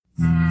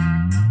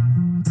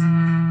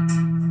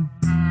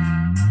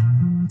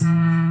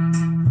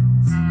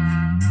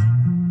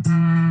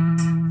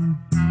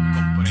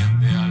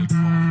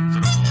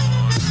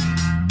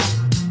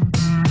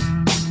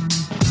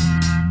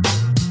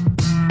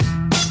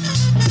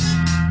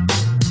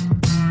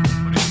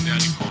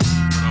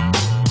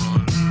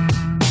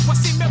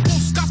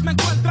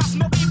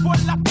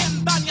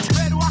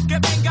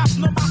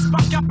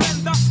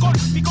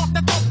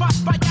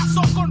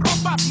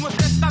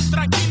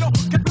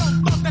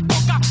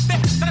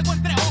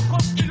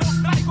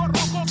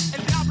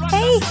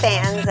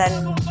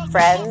fans and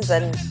friends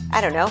and,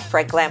 I don't know,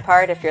 Frank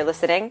Lampard, if you're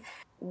listening.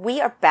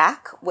 We are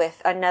back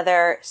with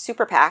another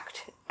super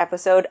packed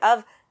episode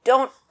of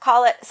Don't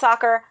Call It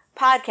Soccer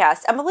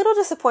podcast. I'm a little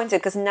disappointed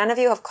because none of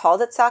you have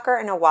called it soccer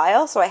in a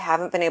while, so I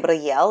haven't been able to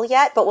yell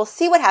yet, but we'll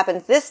see what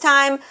happens this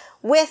time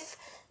with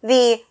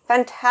the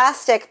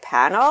fantastic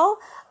panel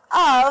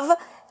of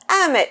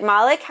Amit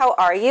Malik. How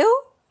are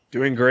you?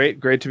 Doing great.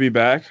 Great to be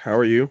back. How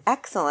are you?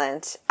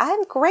 Excellent.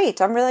 I'm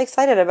great. I'm really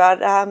excited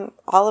about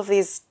all of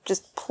these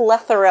just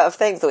plethora of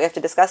things that we have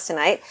to discuss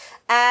tonight.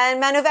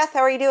 And Manu Veth, how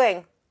are you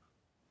doing?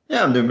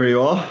 Yeah, I'm doing very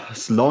well.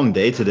 It's a long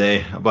day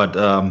today, but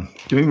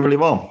doing really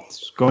well.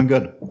 It's going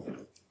good.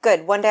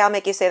 Good. One day I'll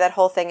make you say that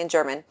whole thing in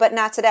German, but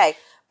not today.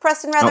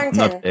 Preston Retherington.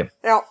 No, not today.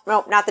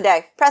 No, not the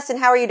day. Preston,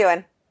 how are you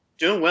doing?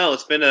 Doing well.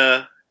 It's been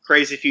a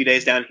crazy few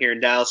days down here in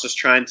Dallas, just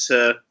trying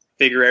to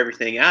figure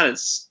everything out.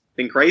 It's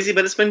been crazy,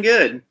 but it's been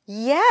good.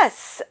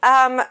 Yes.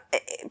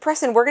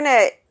 Preston, we're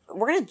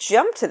gonna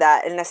jump to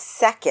that in a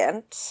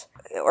second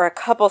or a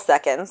couple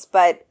seconds,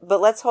 but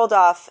let's hold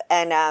off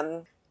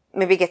and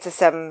maybe get to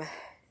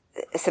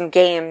some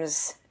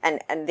games and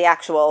the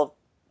actual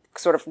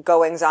sort of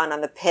goings on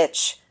the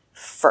pitch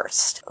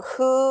first.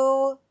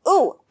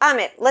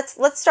 Amit,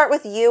 let's start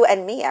with you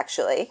and me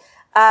actually.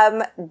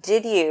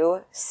 Did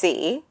you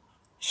see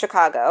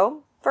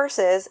Chicago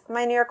versus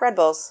my New York Red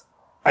Bulls?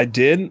 I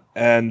did,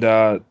 and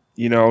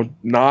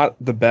not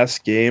the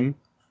best game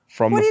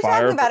from the Fire. What are you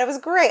talking about? It was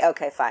great.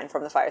 Okay, fine,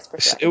 from the Fire's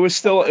perspective. It was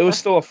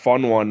still a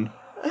fun one.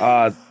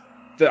 I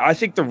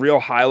think the real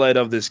highlight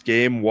of this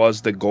game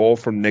was the goal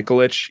from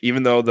Nikolic.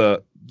 Even though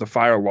the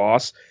Fire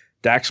lost,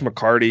 Dax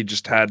McCarty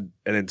just had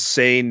an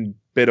insane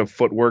bit of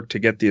footwork to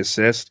get the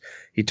assist.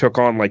 He took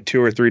on like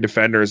 2 or 3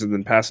 defenders and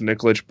then passed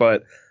Nikolic.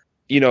 But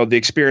the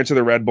experience of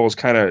the Red Bulls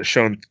kind of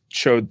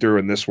showed through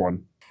in this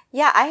one.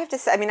 Yeah, I have to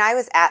say, I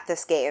was at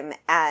this game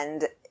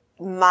and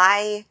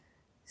my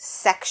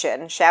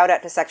section, shout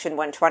out to section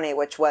 120,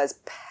 which was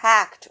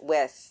packed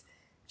with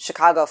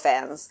Chicago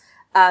fans.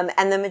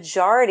 And the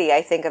majority,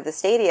 I think, of the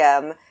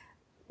stadium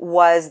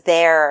was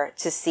there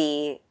to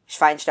see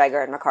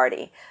Schweinsteiger and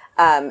McCarty.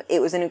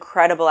 It was an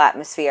incredible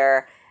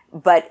atmosphere,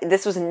 but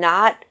this was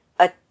not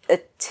a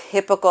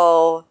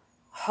typical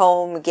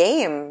home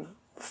game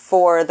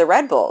for the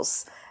Red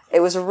Bulls.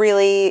 It was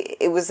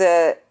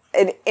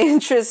an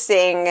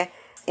interesting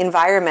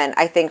environment,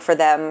 I think, for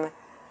them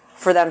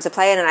to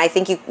play in, and I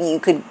think you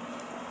could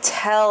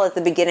tell at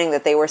the beginning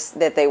that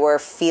they were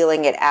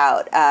feeling it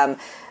out.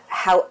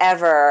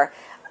 However,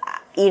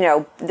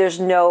 there's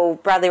no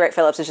Bradley Wright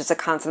Phillips is just a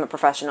consummate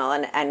professional,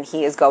 and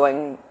he is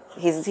going.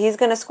 He's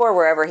going to score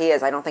wherever he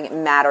is. I don't think it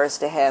matters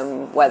to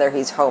him whether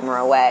he's home or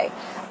away.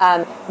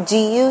 Do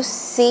you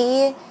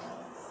see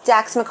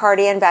Dax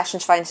McCarty and Bastian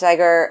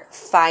Schweinsteiger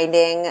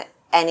finding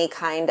any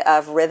kind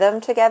of rhythm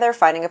together,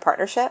 finding a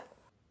partnership?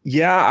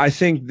 Yeah, I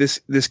think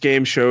this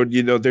game showed,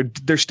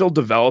 they're still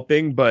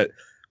developing, but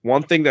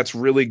one thing that's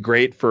really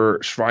great for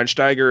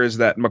Schweinsteiger is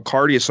that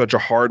McCarty is such a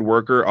hard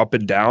worker up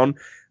and down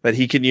that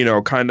he can,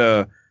 kind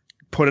of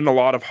put in a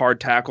lot of hard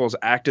tackles,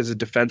 act as a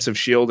defensive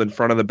shield in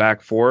front of the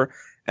back four,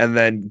 and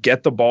then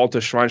get the ball to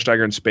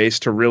Schweinsteiger in space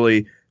to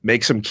really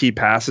make some key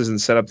passes and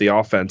set up the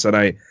offense. And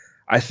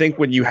I think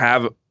when you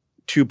have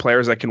 2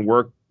 players that can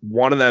work,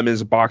 one of them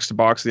is box to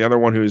box, the other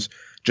one who's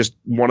just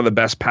one of the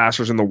best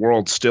passers in the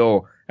world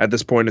still at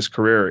this point in his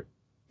career,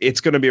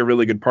 it's going to be a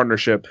really good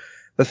partnership.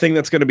 The thing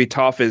that's going to be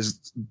tough is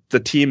the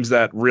teams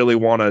that really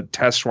want to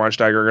test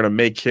Schweinsteiger are going to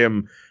make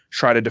him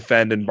try to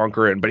defend and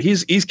bunker in. But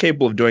he's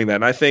capable of doing that.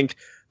 And I think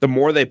the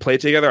more they play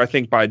together, I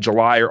think by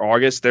July or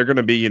August, they're going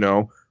to be,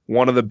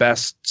 one of the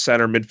best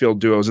center midfield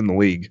duos in the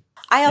league.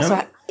 I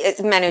also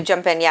Manu,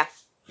 jump in, yeah.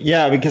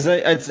 Yeah, because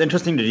it's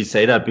interesting that you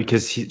say that,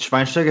 because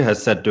Schweinsteiger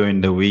has said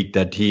during the week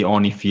that he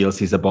only feels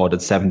he's about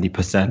at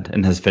 70%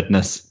 in his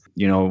fitness.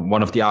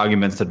 One of the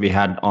arguments that we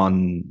had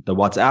on the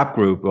WhatsApp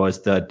group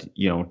was that,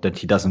 that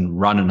he doesn't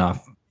run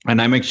enough. And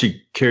I'm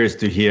actually curious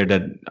to hear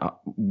that.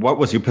 What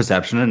was your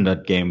perception in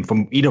that game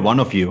from either one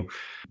of you?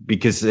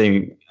 Because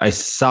I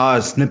saw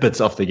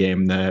snippets of the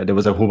game. There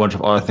was a whole bunch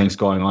of other things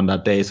going on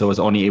that day, so I was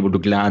only able to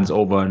glance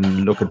over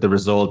and look at the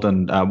result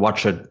and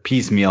watch it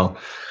piecemeal.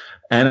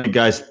 And you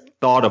guys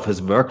thought of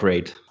his work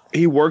rate?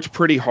 He worked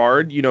pretty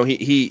hard.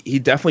 He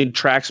definitely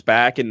tracks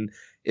back and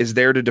is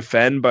there to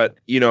defend, but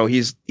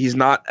he's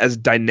not as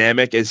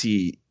dynamic as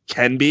he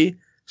can be.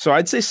 So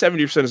I'd say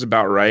 70% is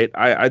about right.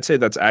 I'd say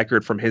that's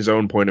accurate from his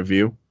own point of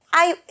view.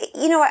 I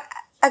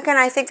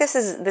think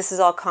this is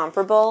all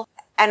comparable,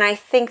 and I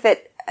think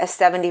that a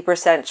 70%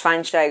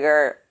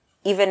 Schweinsteiger,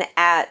 even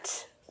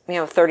at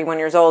 31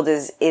 years old,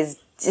 is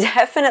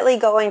definitely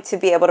going to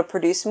be able to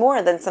produce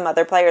more than some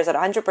other players at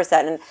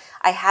 100%. And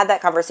I had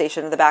that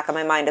conversation in the back of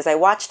my mind as I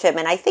watched him.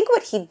 And I think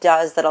what he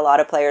does that a lot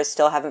of players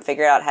still haven't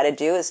figured out how to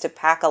do is to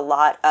pack a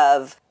lot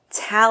of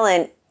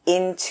talent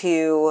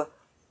into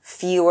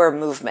fewer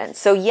movements.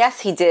 So yes,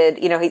 he did,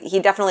 he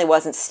definitely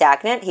wasn't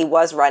stagnant. He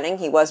was running,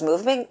 he was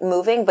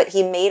moving, but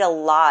he made a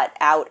lot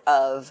out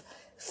of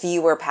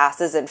fewer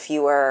passes and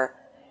fewer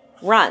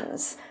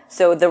runs.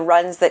 So the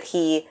runs that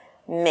he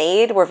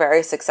made were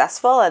very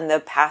successful and the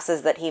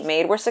passes that he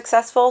made were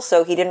successful,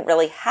 so he didn't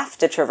really have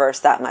to traverse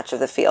that much of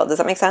the field. Does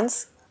that make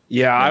sense?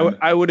 Yeah,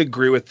 I would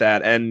agree with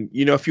that. And,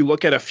 if you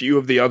look at a few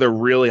of the other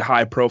really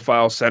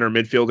high-profile center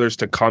midfielders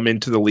to come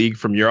into the league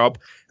from Europe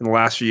in the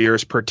last few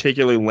years,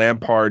 particularly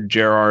Lampard,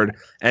 Gerrard,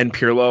 and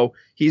Pirlo,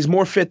 he's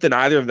more fit than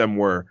either of them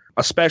were,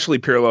 especially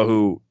Pirlo,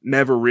 who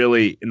never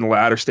really, in the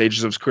latter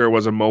stages of his career,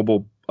 was a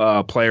mobile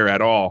player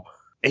at all.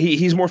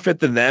 He's more fit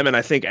than them, and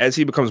I think as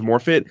he becomes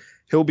more fit,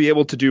 he'll be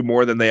able to do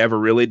more than they ever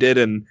really did.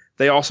 And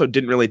they also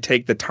didn't really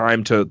take the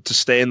time to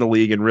stay in the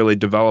league and really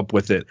develop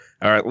with it.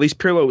 Or at least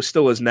Pirlo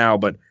still is now,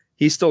 but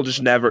he's still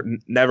just never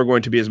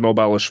going to be as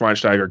mobile as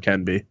Schweinsteiger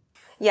can be.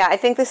 Yeah, I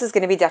think this is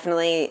going to be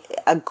definitely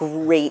a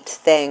great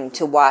thing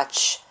to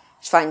watch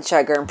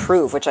Schweinsteiger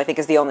improve, which I think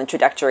is the only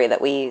trajectory that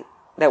we're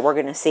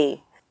going to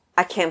see.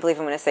 I can't believe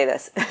I'm going to say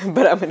this,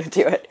 but I'm going to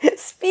do it.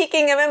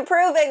 Speaking of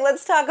improving,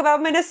 let's talk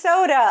about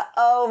Minnesota.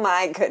 Oh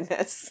my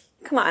goodness.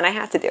 Come on, I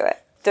have to do it.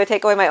 Do I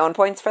take away my own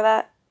points for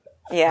that?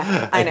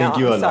 Yeah, I know.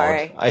 I'm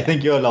sorry. I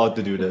think you're allowed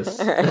to do this.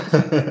 All right.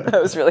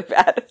 That was really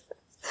bad.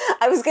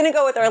 I was going to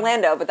go with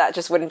Orlando, but that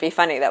just wouldn't be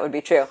funny. That would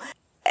be true.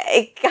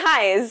 Hey,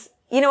 guys,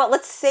 you know what?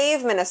 Let's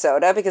save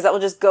Minnesota because that will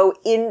just go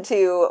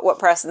into what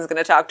Preston's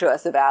going to talk to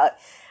us about.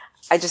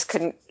 I just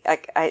couldn't.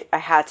 I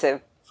had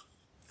to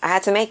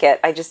make it.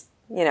 I just,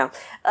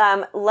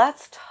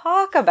 let's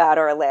talk about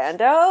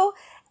Orlando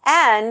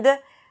and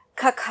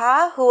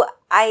Kaká, who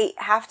I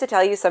have to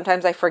tell you,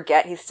 sometimes I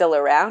forget he's still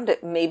around.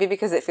 Maybe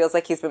because it feels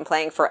like he's been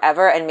playing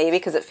forever, and maybe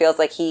because it feels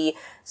like he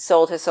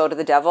sold his soul to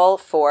the devil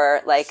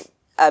for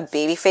a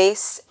baby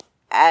face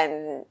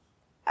and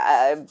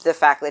the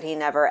fact that he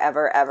never,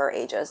 ever, ever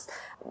ages.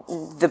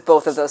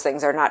 Both of those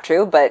things are not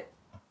true, but,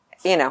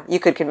 you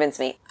could convince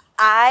me.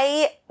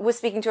 I was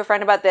speaking to a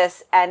friend about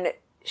this, and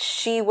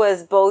she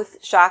was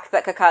both shocked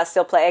that Kaká is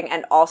still playing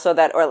and also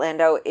that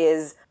Orlando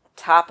is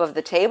top of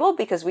the table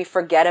because we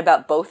forget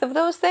about both of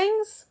those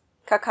things,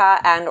 Kaká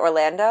and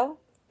Orlando.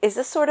 Is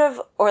this sort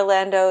of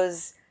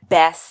Orlando's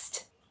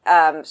best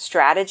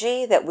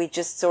strategy that we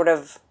just sort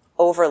of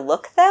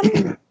overlook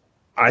them?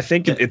 I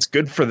think it's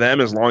good for them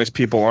as long as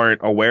people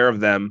aren't aware of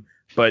them.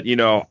 But,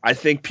 I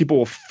think people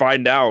will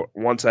find out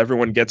once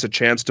everyone gets a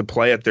chance to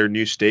play at their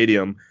new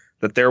stadium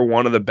that they're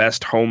one of the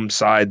best home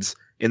sides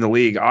in the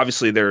league.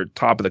 Obviously, they're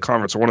top of the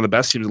conference, or one of the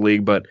best teams in the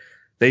league, but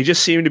they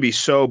just seem to be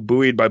so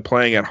buoyed by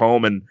playing at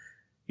home. And,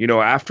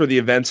 after the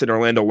events in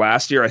Orlando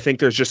last year, I think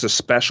there's just a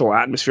special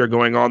atmosphere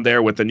going on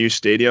there with the new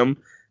stadium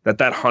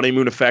that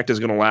honeymoon effect is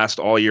going to last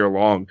all year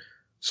long.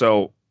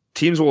 So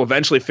teams will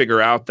eventually figure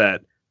out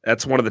that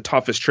that's one of the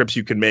toughest trips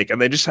you can make.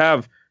 And they just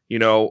have,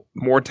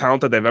 more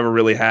talent than they've ever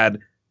really had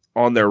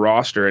on their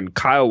roster. And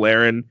Kyle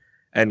Larin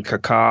and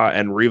Kaká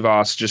and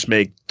Rivas just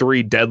make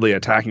three deadly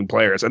attacking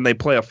players, and they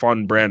play a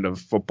fun brand of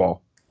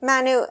football.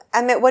 Manu,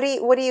 Amit, what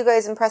do you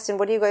guys, and Preston,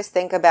 what do you guys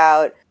think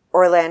about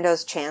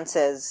Orlando's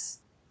chances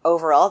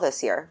overall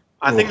this year?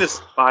 I think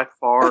this by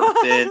far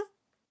been...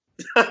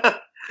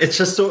 It's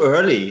just so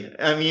early.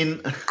 I mean,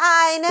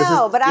 I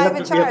know, but I'm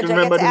in charge. I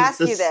get to ask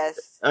you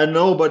this. I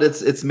know, but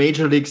it's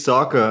Major League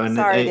Soccer, and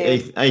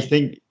Sorry, I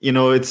think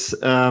it's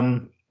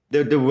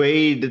the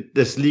way that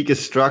this league is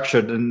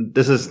structured, and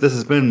this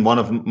has been one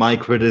of my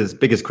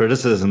biggest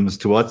criticisms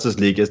towards this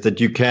league, is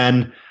that you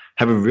can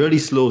have a really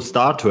slow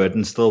start to it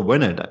and still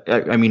win it.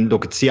 I mean,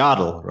 look at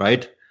Seattle,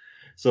 right?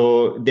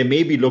 So they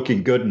may be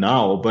looking good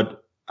now,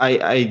 but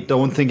I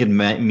don't think it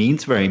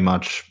means very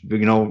much.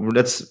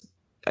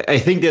 I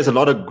think there's a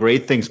lot of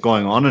great things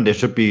going on, and they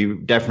should be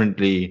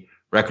definitely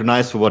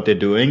recognized for what they're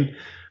doing.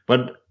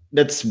 But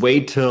let's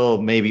wait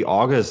till maybe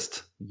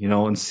August,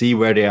 and see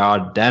where they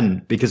are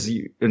then. Because,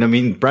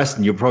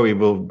 Preston, you probably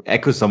will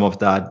echo some of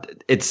that.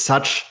 It's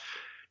such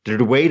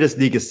the way this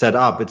league is set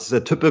up. It's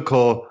a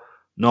typical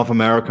North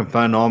American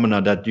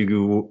phenomena that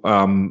you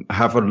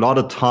have a lot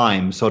of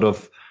time sort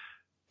of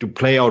to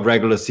play out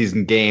regular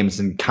season games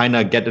and kind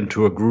of get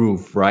into a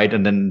groove, right?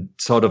 And then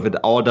sort of it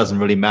all doesn't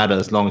really matter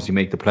as long as you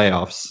make the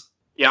playoffs.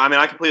 Yeah,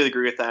 I completely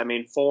agree with that.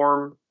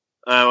 Form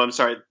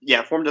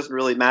doesn't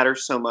really matter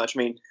so much.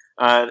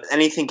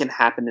 Anything can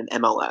happen in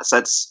MLS.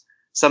 That's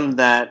something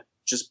that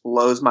just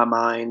blows my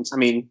mind.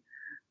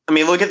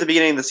 Look at the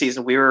beginning of the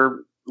season. We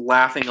were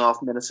laughing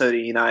off Minnesota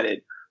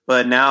United,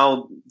 but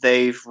now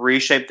they've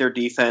reshaped their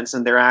defense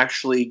and they're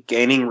actually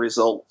gaining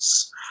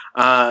results.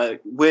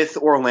 With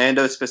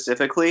Orlando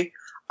specifically,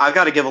 I've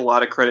got to give a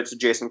lot of credit to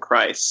Jason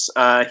Kreis.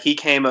 He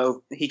came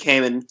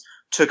and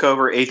took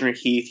over Adrian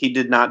Heath. He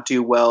did not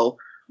do well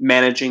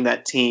managing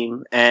that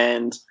team,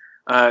 and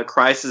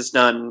Kreis has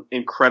done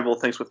incredible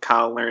things with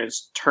Kyle Larin.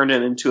 It's turned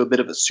him into a bit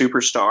of a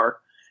superstar.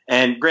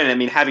 And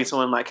granted, having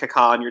someone like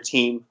Kaká on your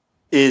team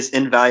is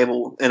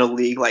invaluable in a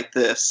league like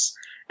this.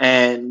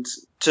 And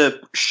to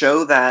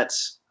show that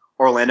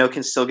Orlando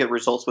can still get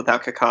results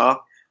without Kaká,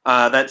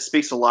 that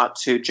speaks a lot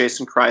to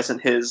Jason Kreis and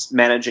his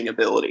managing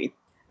ability.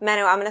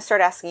 Manu, I'm going to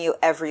start asking you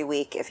every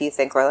week if you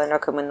think Orlando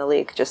can win the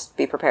league. Just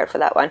be prepared for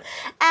that one.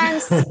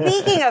 And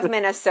speaking of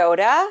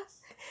Minnesota,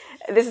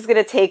 this is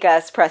going to take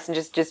us, Preston,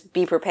 just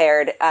be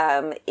prepared,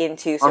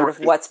 into sort of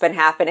what's been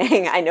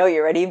happening. I know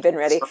you're ready. You've been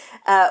ready.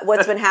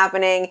 What's been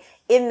happening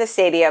in the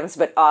stadiums,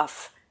 but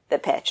off the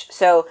pitch.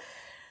 So,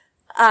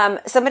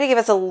 somebody give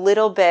us a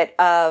little bit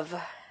of,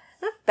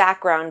 not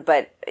background,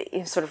 but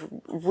sort of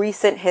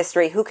recent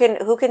history. Who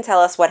can tell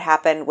us what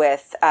happened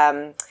with,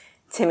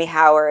 Timmy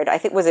Howard? I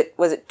think, was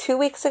it 2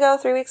 weeks ago,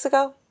 3 weeks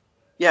ago?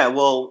 Yeah,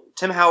 well,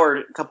 Tim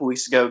Howard a couple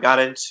weeks ago got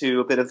into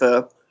a bit of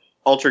a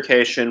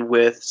altercation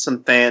with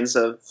some fans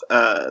of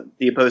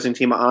the opposing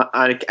team.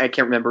 I can't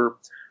remember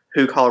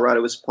who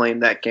Colorado was playing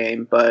that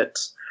game, but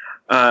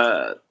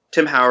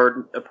Tim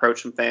Howard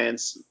approached some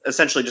fans,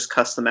 essentially just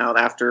cussed them out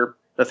after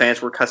the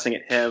fans were cussing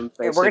at him.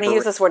 We're going to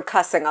use this word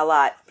cussing a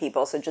lot,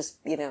 people, so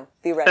just, be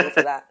ready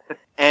for that.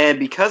 And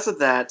because of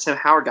that, Tim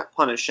Howard got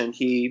punished, and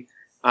he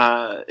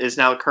is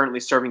now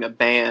currently serving a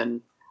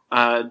ban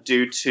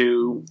due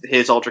to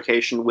his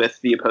altercation with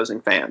the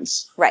opposing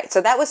fans. Right. So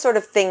that was sort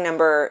of thing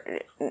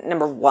number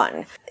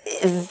one.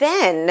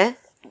 Then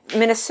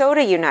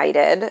Minnesota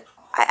United,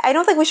 I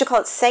don't think we should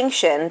call it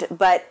sanctioned,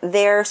 but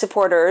their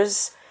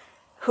supporters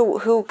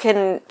who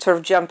can sort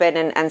of jump in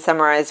and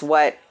summarize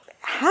what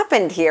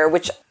happened here,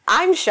 which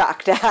I'm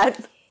shocked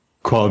at.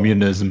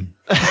 Communism.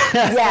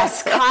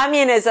 Yes,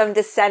 communism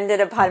descended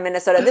upon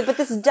Minnesota. But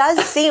this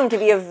does seem to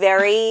be a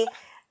very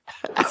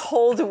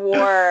Cold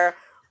War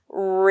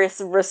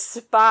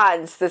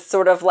response, this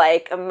sort of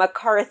like a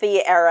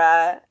McCarthy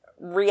era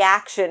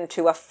reaction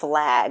to a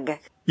flag.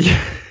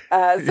 Yeah.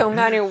 So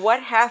Manu,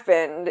 what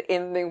happened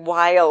in the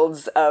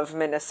wilds of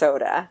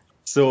Minnesota?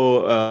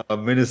 So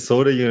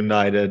Minnesota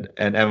United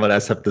and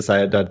MLS have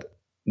decided that,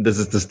 this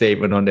is the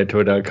statement on their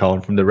Twitter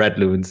account from the Red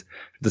Loons,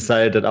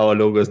 decided that our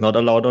logo is not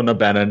allowed on a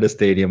banner in the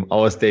stadium.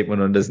 Our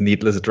statement on this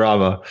needless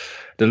drama.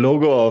 The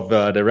logo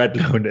of the Red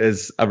Loon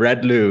is a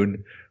red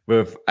loon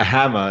with a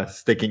hammer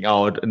sticking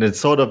out, and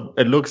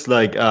it looks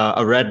like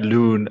a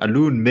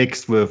loon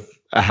mixed with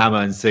a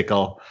hammer and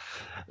sickle.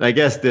 I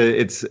guess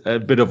it's a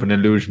bit of an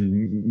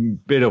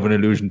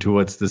illusion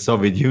towards the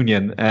Soviet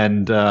Union,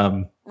 and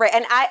right.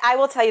 And I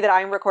will tell you that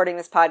I'm recording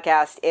this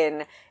podcast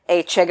in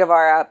a Che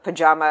Guevara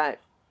pajama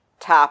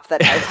top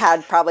that I've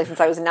had probably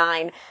since I was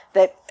 9.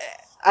 That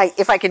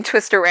if I can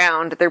twist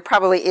around, there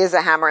probably is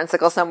a hammer and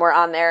sickle somewhere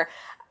on there.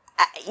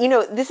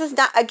 This is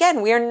not,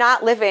 again, we are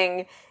not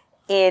living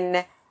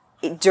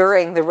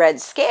during the Red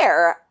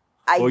Scare.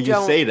 You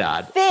say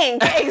that.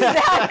 Think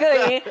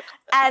exactly.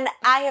 And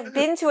I have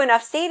been to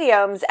enough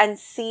stadiums and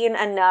seen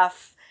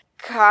enough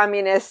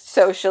communist,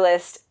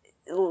 socialist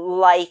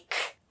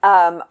like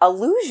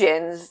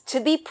allusions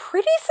to be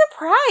pretty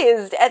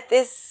surprised at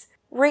this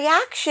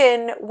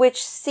reaction,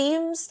 which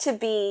seems to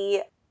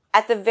be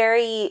at the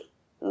very,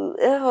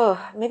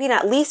 maybe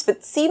not least,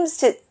 but seems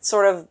to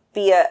sort of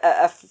be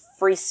a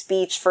free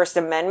speech First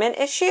Amendment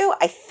issue,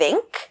 I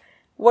think.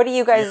 What do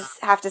you guys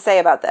have to say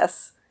about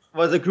this?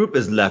 Well, the group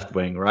is left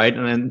wing, right?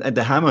 And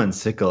the hammer and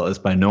sickle is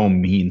by no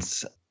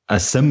means a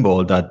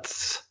symbol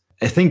that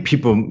I think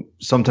people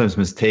sometimes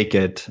mistake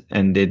it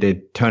and they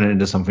turn it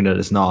into something that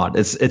is not.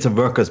 It's a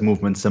workers'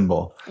 movement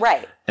symbol.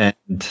 Right. And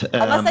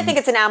unless I think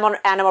it's an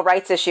animal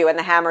rights issue and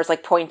the hammer's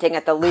like pointing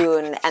at the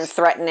loon and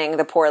threatening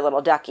the poor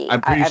little ducky.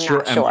 I'm pretty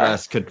sure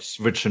MLS could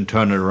switch and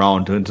turn it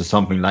around into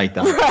something like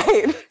that.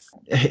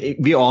 Right.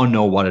 We all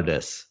know what it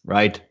is,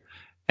 right?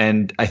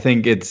 And I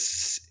think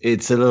it's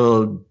a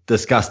little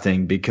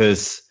disgusting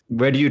because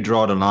where do you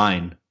draw the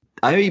line?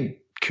 I'm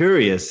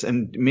curious,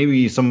 and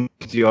maybe some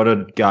of the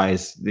other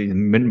guys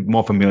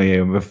more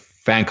familiar with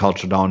fan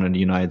culture down in the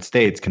United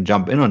States can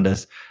jump in on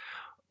this.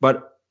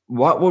 But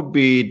what would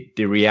be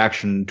the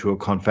reaction to a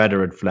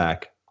Confederate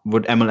flag?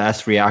 Would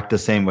MLS react the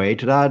same way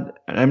to that?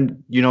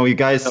 And you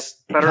guys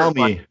tell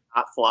me.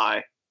 Not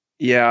fly.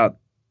 Yeah,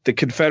 the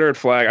Confederate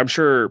flag. I'm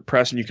sure,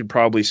 Preston, you could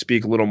probably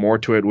speak a little more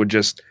to it. Would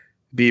just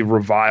be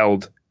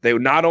reviled. They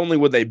not only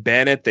would they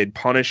ban it, they'd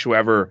punish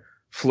whoever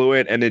flew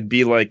it, and it'd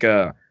be like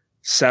a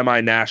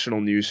semi-national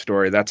news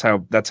story. That's how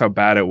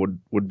bad it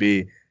would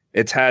be.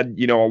 It's had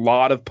a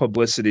lot of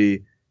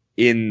publicity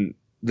in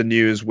the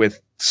news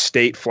with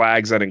state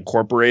flags that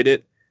incorporate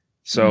it.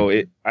 So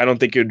I don't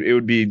think it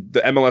would be,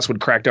 the MLS would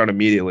crack down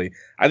immediately.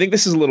 I think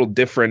this is a little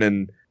different,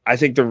 and I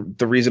think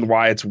the reason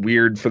why it's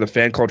weird for the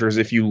fan culture is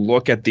if you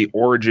look at the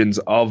origins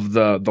of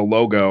the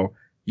logo,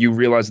 you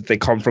realize that they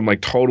come from like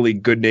totally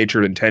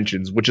good-natured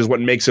intentions, which is what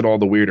makes it all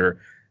the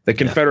weirder. The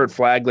Confederate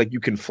flag, like you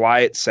can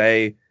fly it,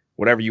 say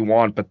whatever you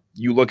want, but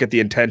you look at the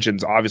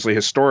intentions. Obviously,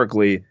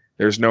 historically,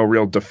 there's no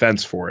real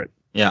defense for it.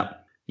 Yeah.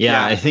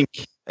 I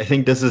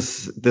think this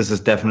is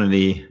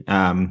definitely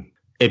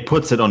it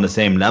puts it on the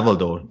same level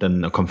though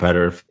than a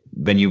Confederate.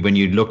 When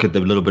you look at the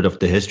little bit of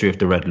the history of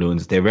the Red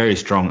Loons, they're very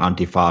strong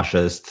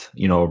anti-fascist,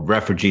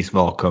 refugees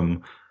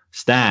welcome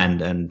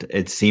stand, and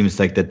it seems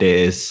like that there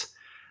is.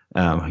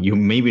 You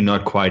maybe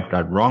not quite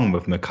that wrong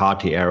with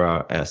McCarthy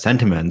era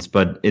sentiments,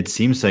 but it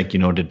seems like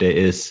that there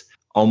is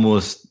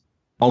almost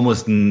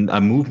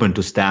a movement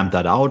to stamp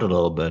that out a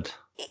little bit.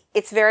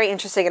 It's very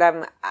interesting,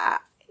 and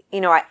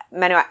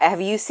Manu,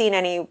 have you seen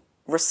any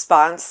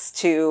response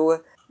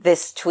to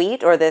this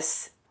tweet or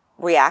this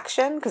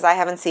reaction? Because I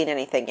haven't seen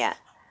anything yet.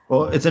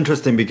 Well, it's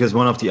interesting because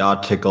one of the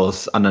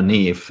articles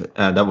underneath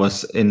that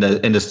was in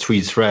this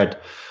tweet thread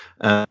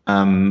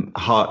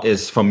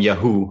is from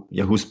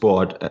Yahoo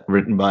Sport,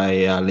 written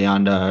by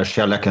Leander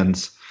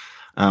Scherleckens,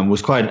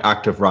 who's quite an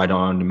active writer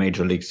on the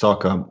Major League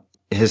Soccer.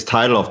 His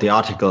title of the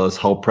article is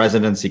 "How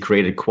Presidency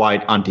Created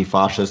Quite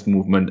Anti-Fascist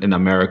Movement in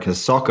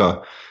America's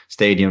Soccer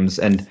Stadiums,"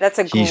 and that's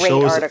a great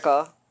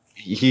article.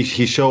 He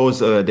shows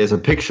there's a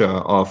picture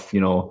of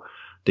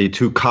the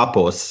two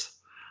capos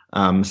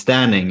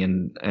standing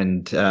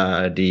and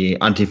the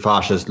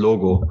anti-fascist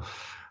logo,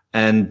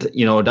 and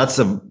that's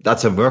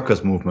a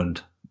workers'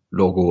 movement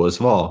logo as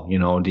well.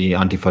 The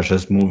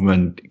anti-fascist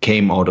movement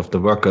came out of the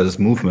workers'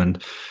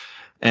 movement,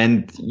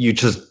 and you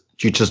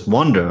just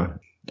wonder.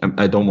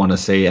 I don't want to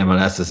say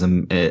MLS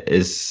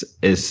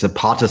is a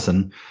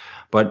partisan,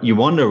 but you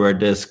wonder where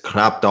this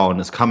crackdown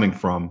is coming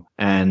from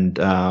and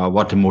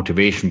what the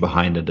motivation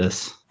behind it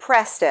is.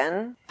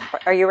 Preston,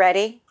 are you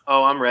ready?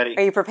 Oh, I'm ready.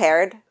 Are you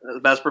prepared?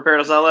 As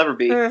prepared as I'll ever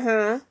be.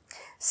 Mm-hmm.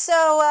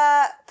 So,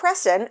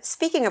 Preston,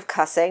 speaking of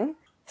cussing,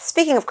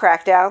 speaking of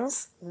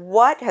crackdowns,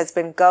 what has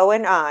been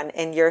going on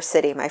in your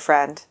city, my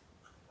friend?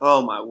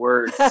 Oh, my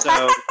word.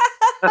 So...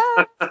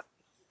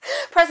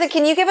 Preston,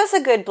 can you give us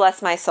a good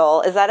bless my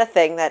soul? Is that a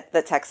thing that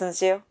the Texans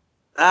do?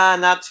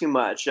 Not too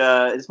much.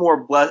 It's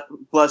more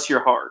bless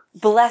your heart.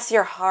 Bless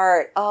your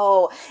heart.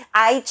 Oh,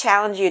 I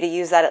challenge you to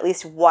use that at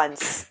least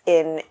once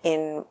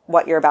in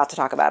what you're about to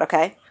talk about,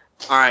 okay?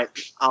 All right.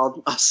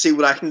 I'll see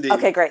what I can do.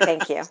 Okay, great.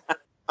 Thank you.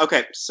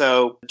 Okay,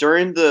 so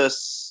during the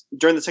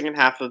second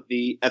half of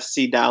the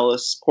FC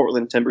Dallas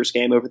Portland Timbers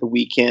game over the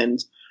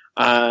weekend,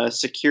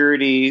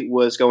 security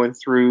was going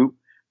through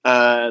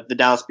the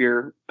Dallas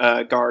Beer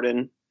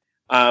Garden,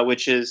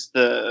 which is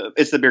the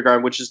beer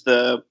garden, which is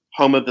the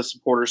home of the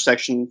supporters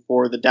section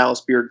for the Dallas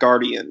Beer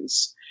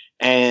Guardians.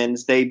 And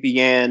they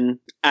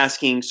began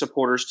asking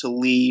supporters to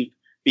leave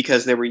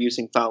because they were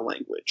using foul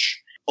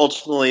language.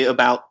 Ultimately,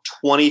 about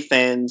 20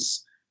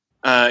 fans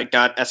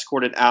got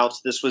escorted out.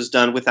 This was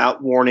done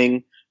without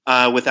warning,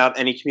 without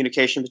any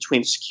communication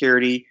between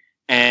security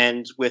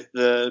and with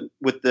the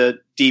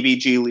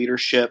DBG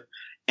leadership.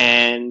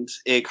 And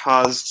it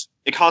caused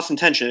some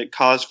tension. It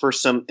caused for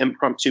some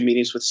impromptu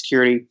meetings with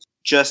security.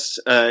 Just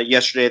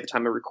yesterday, at the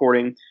time of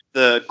recording,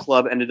 the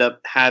club ended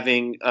up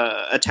having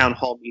a town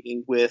hall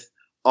meeting with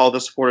all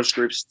the supporters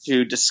groups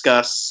to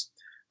discuss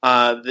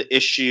the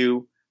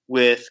issue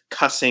with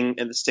cussing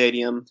in the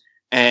stadium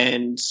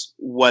and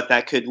what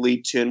that could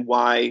lead to, and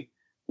why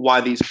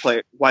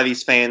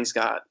these fans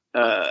got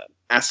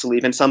asked to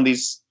leave. And some of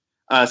these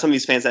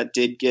fans that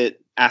did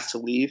get asked to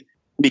leave,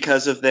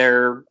 because of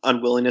their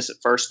unwillingness at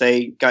first,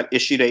 they got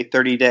issued a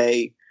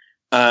 30-day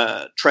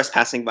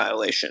trespassing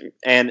violation,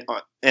 and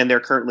they're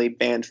currently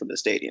banned from the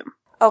stadium.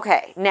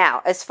 Okay,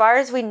 now, as far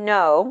as we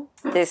know,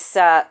 this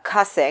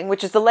cussing,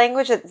 which is the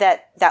language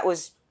that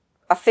was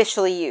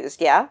officially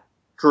used, yeah?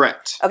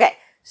 Correct. Okay,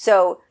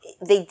 so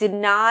they did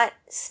not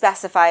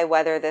specify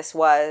whether this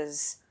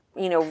was,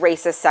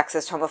 racist,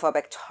 sexist,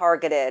 homophobic,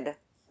 targeted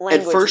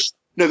language. At first,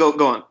 no,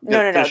 go on.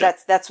 No.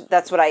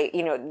 That's what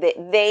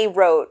they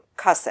wrote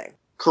cussing.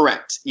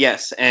 Correct.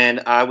 Yes,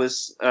 and I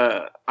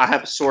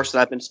have a source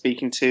that I've been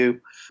speaking to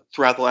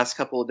throughout the last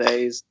couple of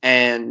days,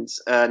 and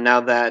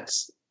now that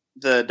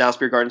the Dallas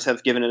Beer Gardens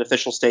have given an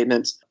official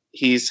statement,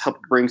 he's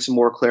helped bring some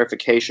more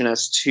clarification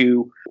as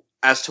to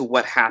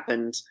what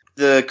happened.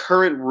 The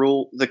current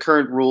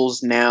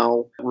rules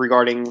now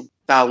regarding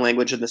foul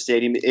language in the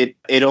stadium,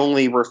 it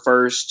only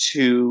refers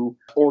to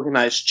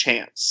organized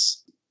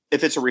chants.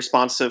 If it's a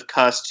responsive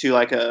cuss to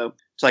like a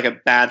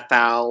bad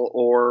foul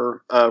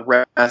or a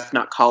ref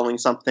not calling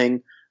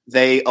something,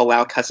 they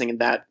allow cussing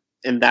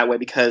in that way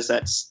because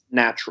that's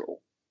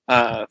natural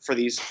for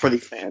these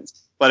fans.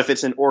 But if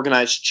it's an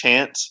organized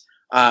chant,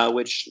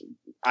 which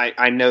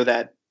I know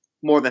that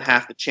more than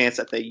half the chants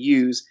that they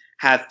use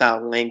have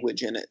foul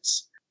language in it,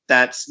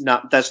 that's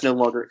no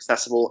longer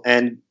accessible.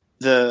 And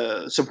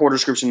the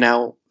supporters groups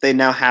now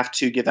have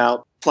to give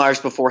out flyers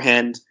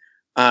beforehand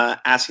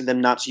asking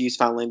them not to use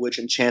foul language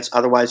and chants,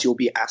 otherwise you'll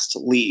be asked to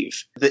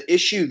leave. The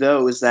issue,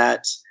 though, is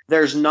that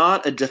there's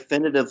not a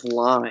definitive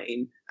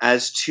line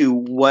as to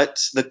what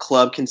the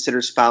club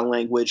considers foul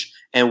language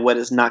and what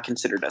is not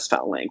considered as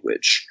foul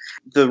language.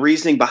 The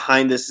reasoning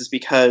behind this is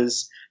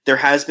because there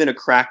has been a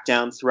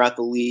crackdown throughout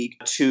the league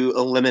to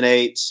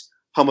eliminate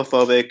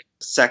homophobic,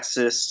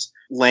 sexist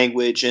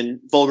language and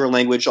vulgar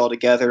language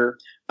altogether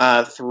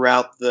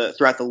throughout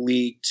the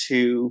league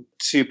to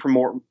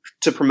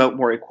promote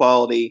more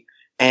equality.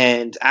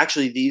 And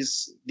actually,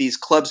 these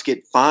clubs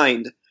get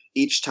fined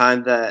each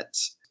time that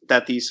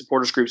these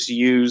supporters groups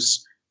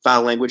use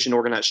foul language and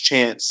organized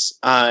chants.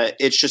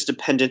 It's just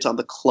dependent on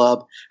the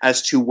club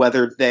as to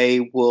whether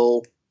they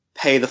will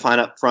pay the fine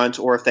up front,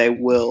 or if they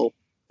will,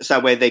 so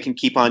that way they can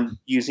keep on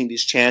using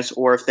these chants,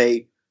 or if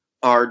they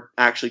are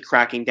actually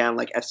cracking down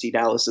like FC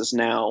Dallas is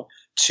now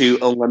to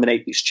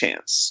eliminate these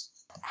chants.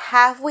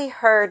 Have we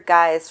heard,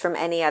 guys, from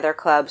any other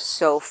clubs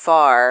so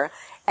far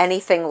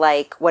anything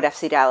like what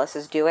FC Dallas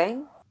is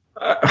doing?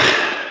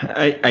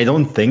 I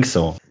don't think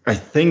so. I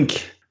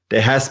think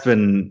there has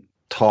been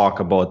talk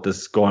about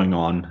this going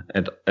on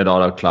at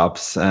other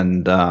clubs,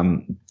 and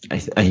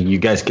you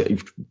guys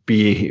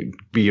be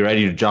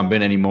ready to jump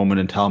in any moment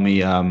and tell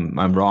me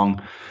I'm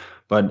wrong.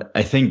 But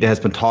I think there has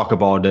been talk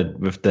about it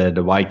with the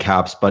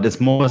Whitecaps, but it's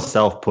more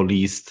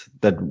self-policed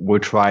that we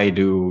try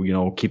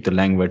to keep the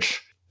language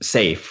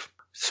safe.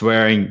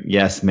 Swearing,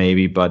 yes,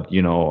 maybe, but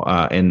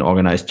in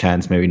organized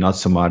chants, maybe not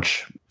so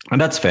much, and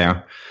that's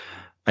fair.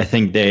 I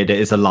think there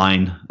is a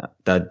line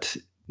that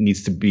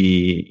needs to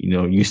be,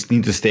 you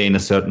need to stay in a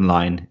certain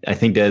line. I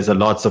think there's a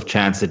lots of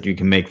chance that you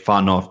can make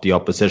fun of the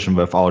opposition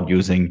without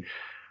using,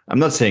 I'm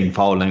not saying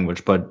foul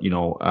language, but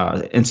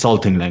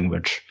insulting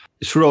language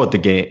throughout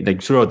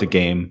the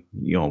game.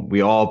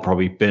 We all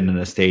probably been in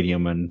a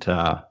stadium and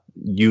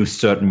used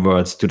certain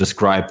words to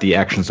describe the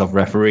actions of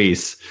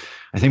referees.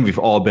 I think we've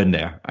all been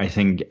there. I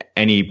think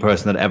any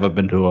person that ever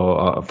been to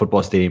a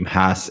football stadium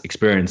has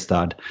experienced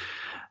that.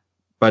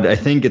 But I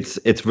think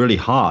it's really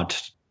hard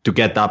to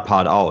get that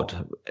part out.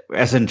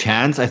 As in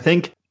chance, I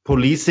think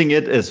policing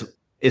it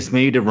is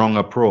maybe the wrong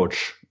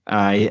approach.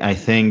 I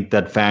think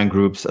that fan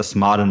groups are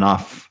smart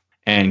enough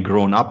and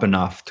grown up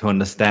enough to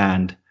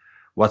understand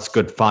what's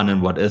good fun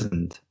and what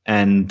isn't.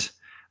 And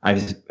I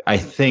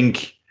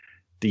think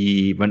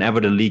whenever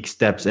the league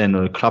steps in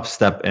or the club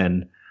step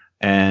in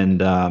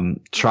and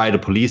try to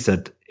police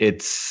it,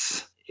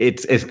 it's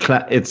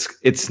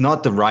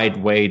not the right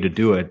way to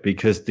do it,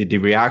 because the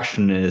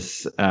reaction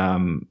is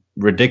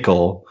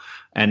ridiculous,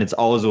 and it's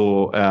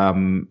also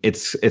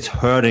it's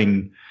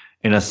hurting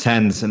in a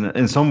sense, and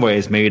in some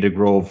ways maybe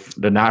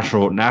the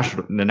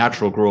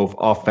natural growth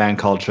of fan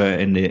culture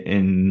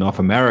in North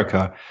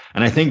America.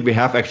 And I think we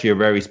have actually a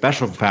very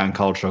special fan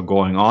culture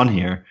going on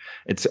here.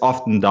 It's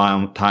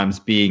oftentimes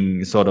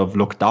being sort of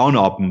looked down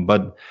upon,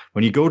 but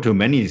when you go to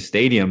many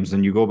stadiums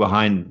and you go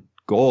behind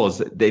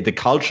goals, the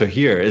culture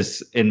here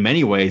is in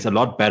many ways a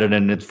lot better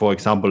than it, for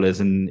example, is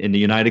in the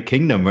United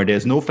Kingdom, where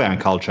there's no fan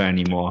culture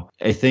anymore.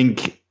 I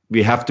think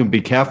we have to be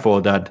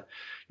careful that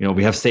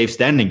we have safe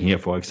standing here,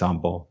 for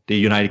example. The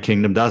United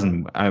Kingdom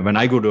doesn't. When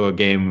I go to a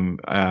game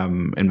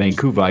in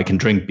Vancouver, I can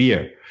drink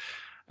beer.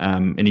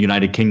 In the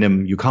United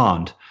Kingdom, you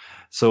can't.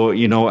 So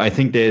I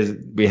think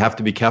we have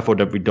to be careful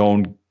that we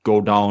don't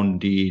go down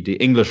the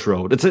English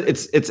road.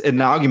 It's an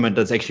argument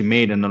that's actually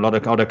made in a lot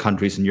of other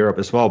countries in Europe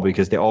as well,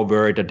 because they're all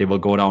worried that they will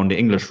go down the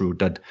English route,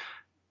 that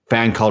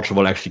fan culture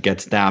will actually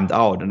get stamped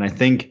out. And I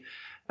think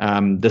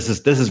this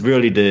is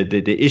really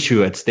the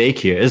issue at stake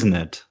here, isn't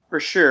it? For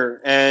sure.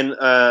 And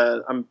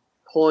I'm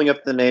pulling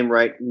up the name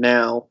right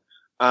now,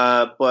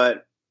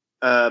 but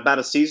about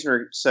a season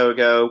or so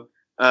ago,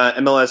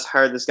 MLS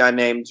hired this guy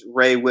named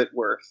Ray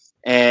Whitworth,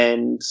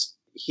 and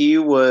he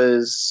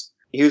was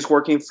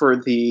working for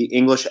the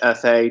English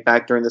FA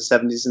back during the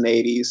 70s and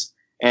 80s,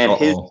 and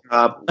his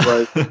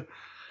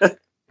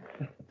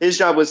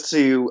job was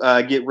to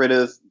get rid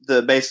of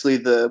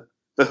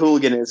the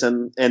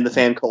hooliganism and the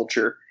fan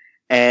culture.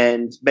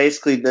 And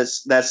basically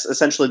that's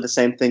essentially the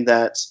same thing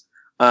that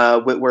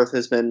Whitworth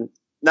has been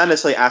not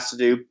necessarily asked to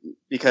do,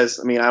 because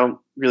I don't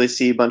really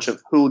see a bunch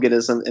of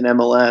hooliganism in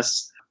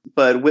MLS,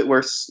 but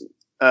Whitworth's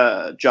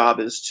job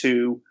is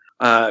to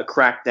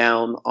crack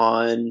down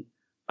on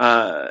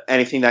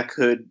anything that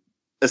could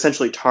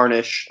essentially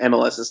tarnish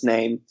MLS's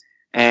name,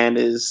 and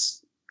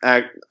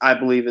I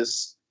believe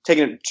is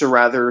taking it to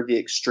rather the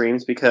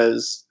extremes,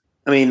 because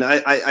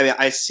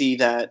I see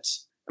that.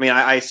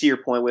 I see your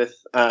point with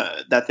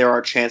that there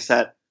are chants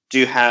that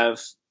do have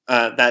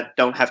that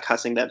don't have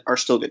cussing that are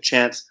still a good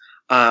chants,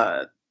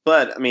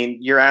 but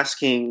you're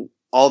asking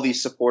all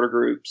these supporter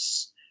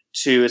groups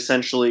to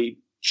essentially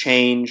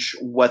change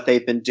what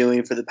they've been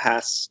doing for the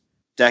past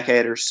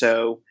decade or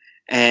so.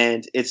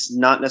 And it's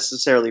not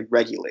necessarily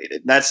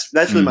regulated. That's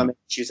really my main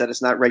issue, is that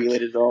it's not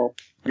regulated at all.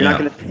 You're not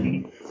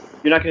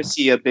going to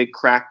see a big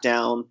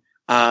crackdown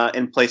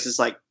in places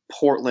like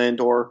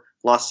Portland or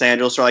Los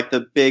Angeles, or like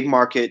the big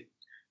market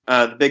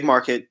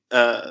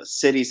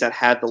cities that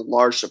have the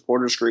large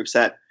supporters groups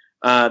that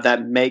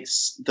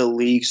makes the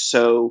league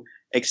so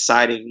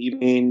exciting.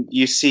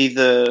 You see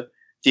the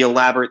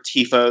elaborate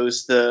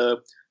tifos,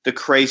 the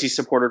crazy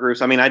supporter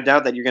groups. I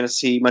doubt that you're going to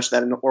see much of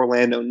that in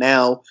Orlando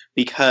now,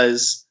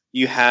 because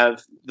you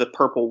have the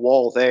purple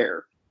wall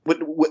there.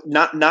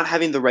 Not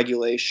having the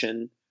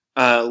regulation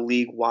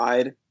league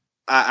wide,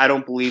 I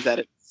don't believe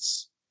that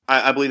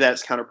I believe that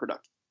it's counterproductive.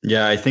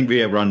 Yeah, I think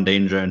we run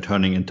danger in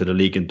turning into the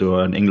league into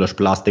an English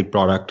plastic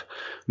product.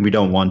 We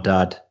don't want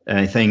that. And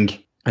I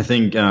think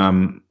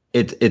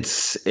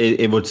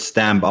it would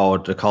stamp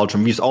out the culture.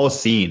 We've all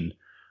seen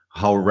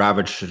how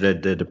ravaged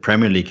the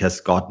Premier League has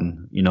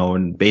gotten,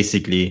 and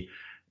basically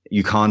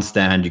you can't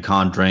stand, you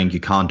can't drink, you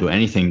can't do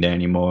anything there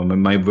anymore.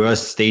 My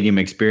worst stadium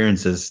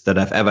experiences that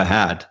I've ever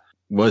had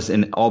was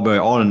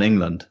all in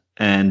England.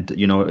 And,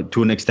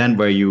 to an extent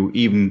where you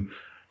even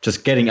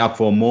just getting up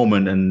for a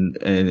moment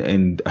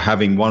and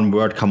having one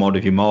word come out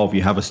of your mouth,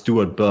 you have a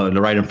steward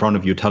right in front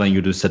of you telling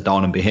you to sit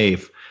down and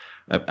behave.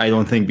 I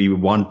don't think we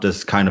want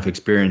this kind of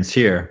experience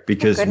here,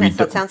 because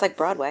that sounds like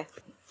Broadway.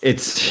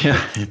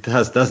 It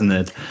does, doesn't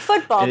it?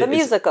 Football, the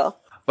musical.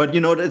 But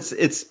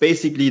it's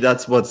basically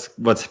that's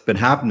what's been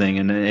happening,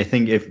 and I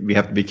think if we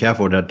have to be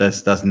careful that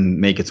this doesn't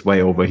make its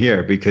way over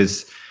here,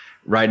 because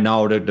right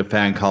now the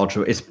fan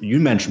culture is. You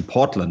mentioned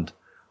Portland.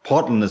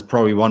 Portland is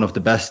probably one of the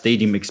best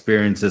stadium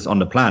experiences on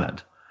the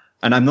planet,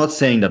 and I'm not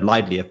saying that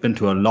lightly. I've been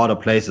to a lot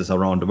of places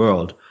around the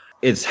world.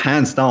 It's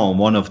hands down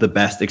one of the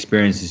best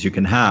experiences you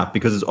can have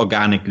because it's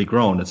organically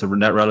grown. It's a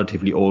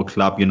relatively old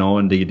club,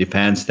 and the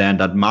fan stand,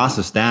 that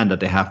massive stand that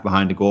they have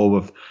behind the goal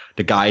with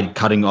the guy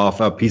cutting off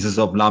pieces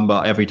of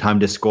lumber every time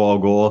they score a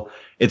goal.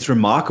 It's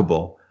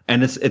remarkable.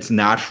 And it's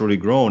naturally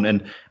grown.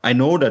 And I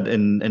know that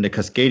in the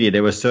Cascadia,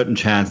 there was certain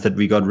chants that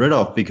we got rid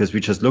of because we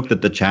just looked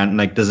at the chant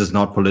like, this is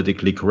not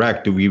politically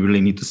correct. Do we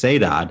really need to say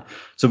that?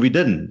 So we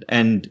didn't.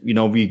 And,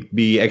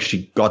 we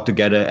actually got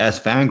together as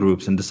fan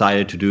groups and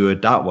decided to do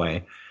it that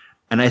way.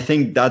 And I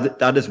think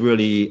that is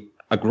really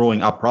a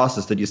growing up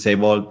process that you say,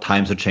 well,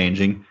 times are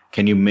changing.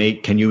 Can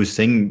you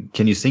sing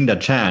that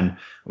chant?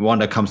 One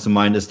that comes to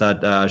mind is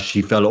that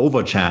She Fell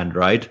Over chant,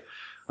 right?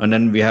 And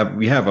then we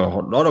have a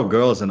lot of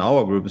girls in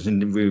our groups,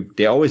 and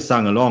they always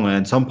sang along. And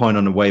at some point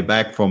on the way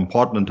back from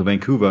Portland to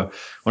Vancouver,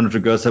 one of the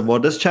girls said, well,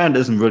 this chant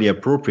isn't really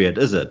appropriate,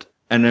 is it?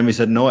 And then we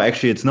said, no,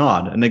 actually it's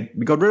not. And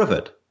we got rid of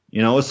it,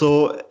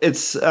 so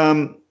it's,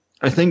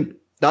 I think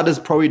that is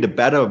probably the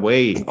better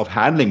way of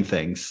handling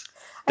things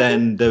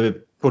than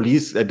the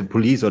police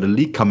or the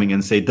league coming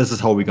and say, this is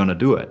how we're going to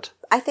do it.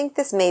 I think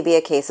this may be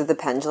a case of the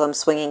pendulum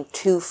swinging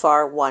too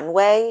far one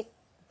way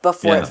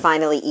before it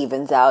finally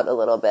evens out a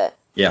little bit.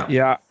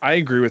 Yeah, I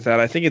agree with that.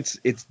 I think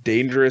it's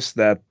dangerous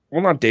that,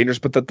 well, not dangerous,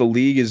 but that the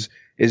league is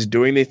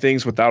doing these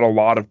things without a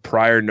lot of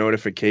prior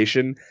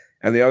notification.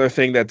 And the other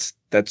thing that's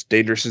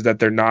dangerous is that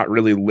they're not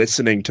really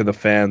listening to the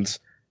fans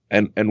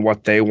and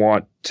what they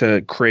want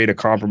to create a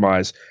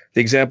compromise.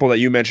 The example that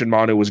you mentioned,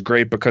 Manu, was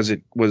great because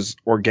it was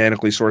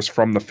organically sourced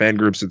from the fan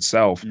groups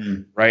itself,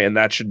 right? And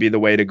that should be the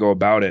way to go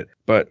about it.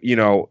 But,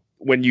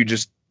 when you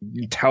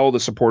tell the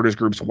supporters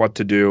groups what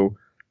to do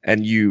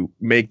and you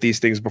make these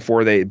things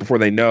before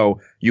they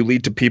know, you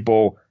lead to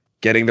people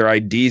getting their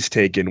IDs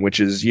taken, which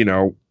is,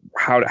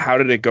 how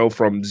did it go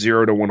from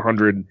 0 to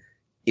 100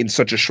 in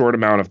such a short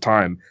amount of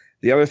time?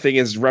 The other thing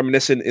is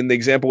reminiscent in the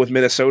example with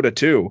Minnesota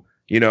too.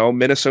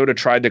 Minnesota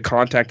tried to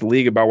contact the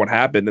league about what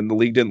happened, and the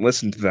league didn't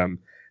listen to them.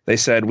 They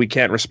said,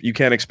 you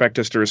can't expect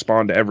us to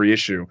respond to every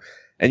issue.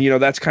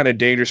 And, that's kind of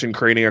dangerous in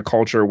creating a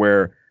culture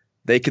where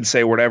they can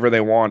say whatever they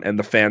want and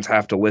the fans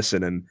have to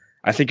listen. And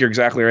I think you're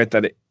exactly right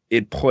that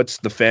it puts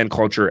the fan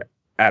culture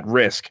at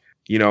risk,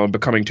 and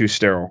becoming too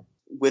sterile.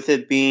 With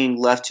it being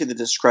left to the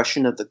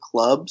discretion of the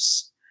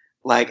clubs,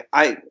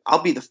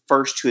 I'll be the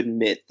first to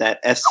admit that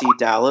SC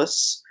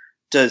Dallas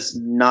does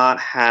not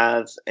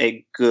have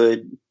a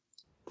good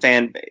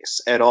fan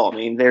base at all. I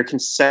mean, they're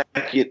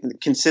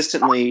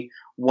consistently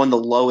one of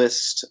the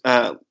lowest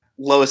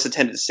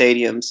attended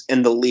stadiums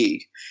in the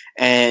league,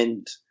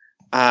 and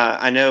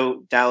I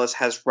know Dallas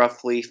has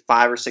roughly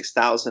 5,000 or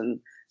 6,000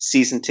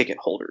 season ticket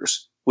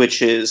holders,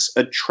 which is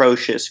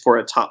atrocious for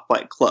a top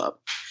flight club.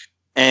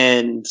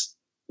 And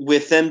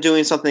with them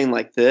doing something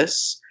like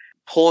this,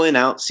 pulling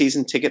out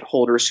season ticket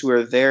holders who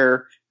are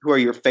there, who are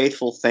your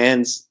faithful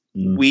fans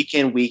week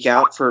in, week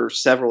out for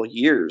several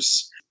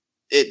years,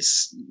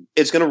 it's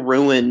going to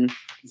ruin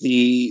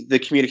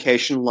the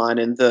communication line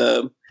and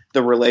the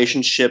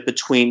relationship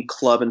between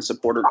club and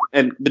supporter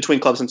and between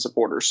clubs and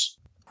supporters.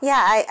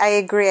 Yeah, I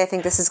agree. I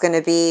think this is going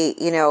to be,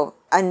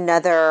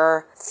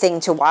 another thing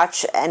to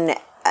watch and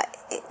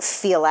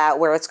feel out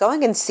where it's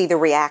going and see the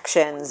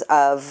reactions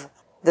of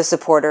the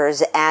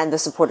supporters and the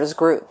supporters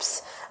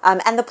groups,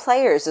 and the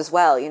players as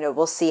well.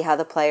 We'll see how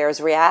the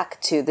players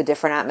react to the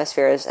different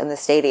atmospheres in the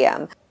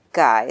stadium.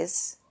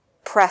 Guys,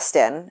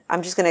 Preston,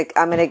 I'm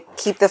going to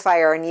keep the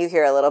fire on you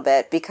here a little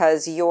bit,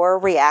 because your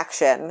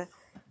reaction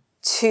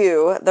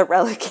to the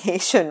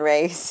relegation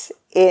race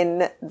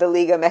in the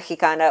Liga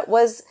Mexicana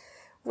was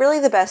really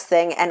the best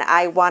thing. And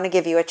I want to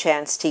give you a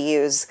chance to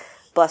use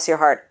Bless Your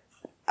Heart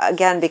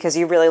again, because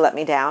you really let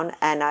me down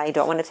and I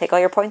don't want to take all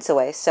your points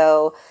away.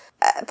 So,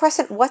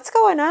 Preston, what's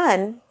going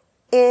on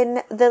in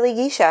the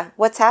Liguilla?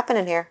 What's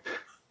happening here?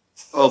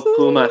 Oh,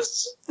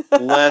 Pumas,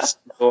 bless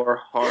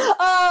your heart.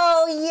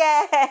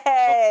 Oh,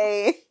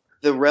 yay!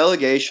 The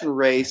relegation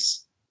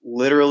race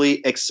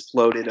literally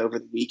exploded over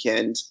the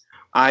weekend.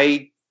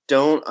 I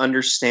don't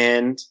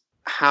understand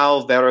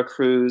how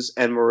Veracruz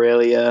and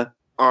Morelia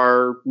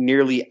are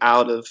nearly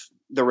out of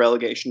the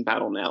relegation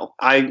battle now.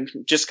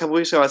 Just a couple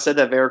weeks ago, I said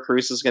that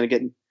Veracruz was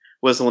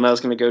the one that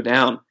was going to go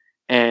down.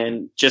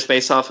 And just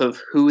based off of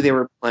who they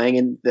were playing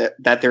and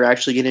that they're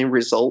actually getting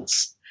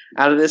results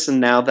out of this, and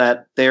now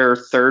that they're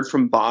third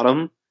from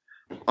bottom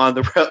on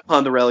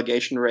the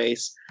relegation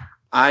race,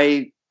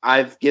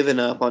 I've given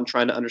up on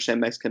trying to understand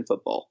Mexican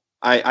football.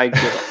 I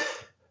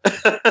give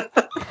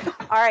up.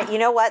 All right, you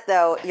know what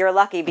though? You're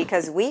lucky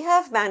because we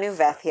have Manu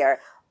Veth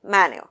here.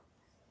 Manu,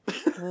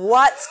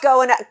 what's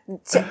going on?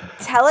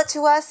 Tell it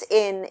to us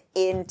in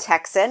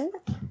Texan,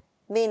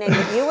 meaning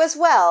you as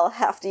well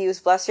have to use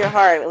Bless Your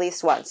Heart at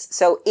least once.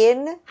 So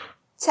in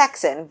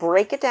Texan,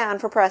 break it down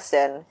for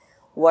Preston.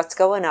 What's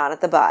going on at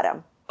the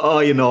bottom? Oh,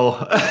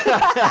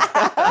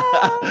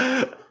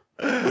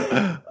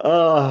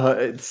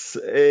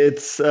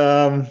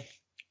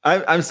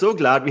 I'm so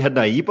glad we had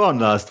Naib on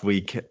last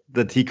week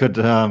that he could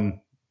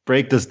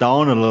break this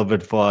down a little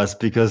bit for us,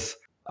 because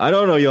I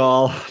don't know,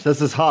 y'all,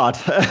 this is hard.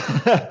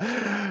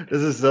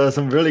 This is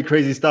some really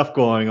crazy stuff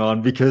going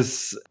on,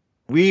 because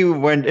we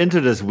went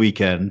into this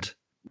weekend,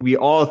 we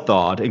all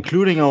thought,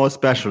 including our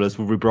specialists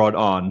who we brought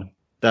on,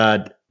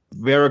 that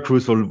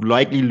Veracruz will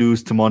likely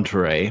lose to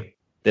Monterrey.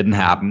 Didn't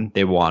happen.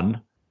 They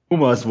won.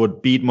 Pumas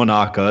would beat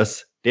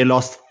Monarcas. They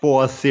lost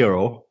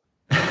 4-0.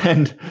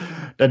 And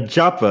the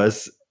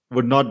Japas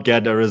would not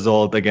get a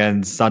result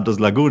against Santos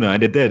Laguna,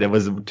 and it did. It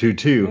was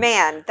 2-2.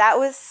 Man, that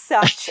was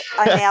such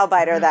a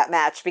nail-biter, that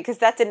match, because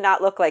that did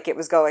not look like it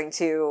was going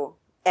to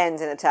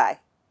end in a tie.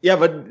 Yeah,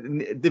 but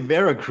the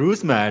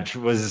Veracruz match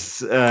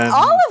was...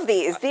 all of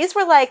these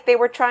were like they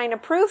were trying to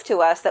prove to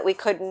us that we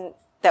couldn't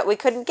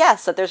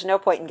guess, that there's no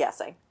point in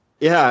guessing.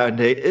 Yeah, and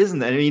it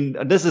isn't. I mean,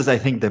 this is, I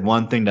think, the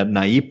one thing that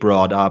Naib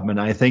brought up,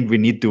 and I think we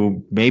need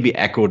to maybe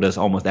echo this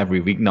almost every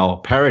week now.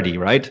 Parity,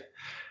 right?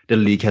 The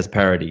league has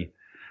parity.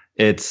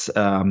 It's,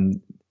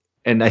 and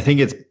I think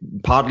it's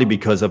partly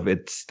because of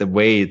the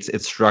way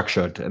it's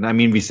structured. And I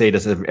mean, we say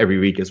this every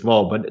week as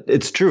well, but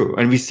it's true.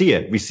 And we see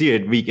it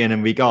week in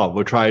and week out.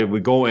 We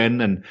go in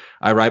and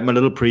I write my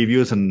little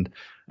previews, and,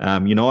 I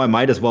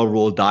might as well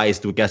roll dice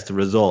to guess the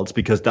results,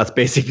 because that's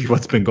basically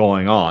what's been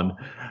going on.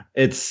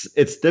 It's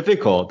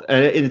difficult,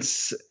 but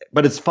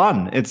it's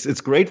fun.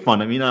 It's great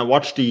fun. I mean, I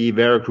watched the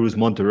Veracruz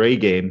Monterrey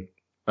game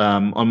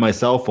on my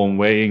cell phone,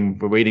 waiting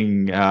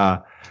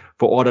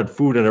for ordered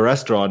food at a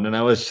restaurant, and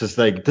I was just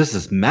like, "This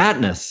is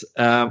madness.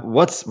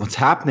 What's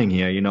happening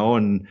here?"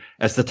 And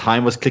as the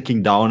time was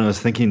clicking down, I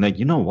was thinking, like,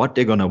 you know what,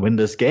 they're gonna win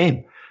this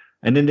game,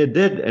 and then they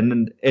did,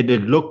 and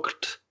it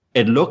looked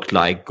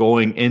like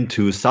going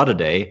into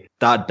Saturday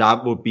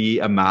that would be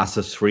a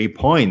massive 3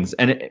 points.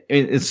 And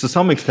it's to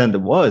some extent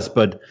it was,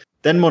 but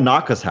then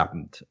Monarcas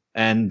happened.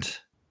 And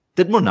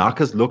did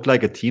Monarcas look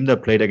like a team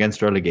that played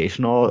against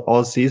relegation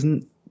all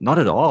season? Not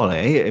at all,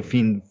 eh? I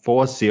mean,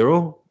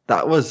 4-0,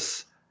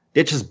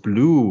 they just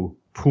blew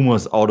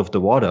Pumas out of the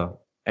water.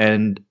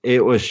 And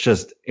it was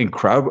just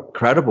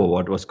incredible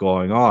what was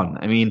going on.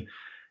 I mean,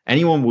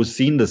 anyone who's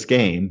seen this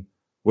game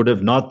would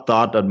have not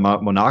thought that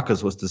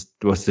Monarcas was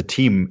the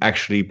team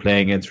actually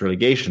playing against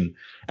relegation.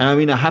 And I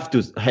mean, I have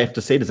to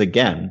say this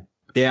again.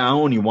 They are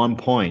only 1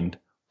 point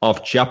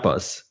off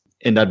Chiapas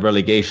in that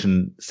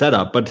relegation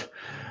setup. But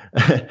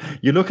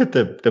you look at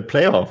the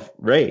playoff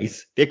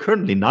race, they're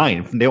currently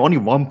 9th. They're only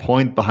 1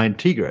 point behind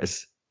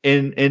Tigres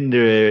in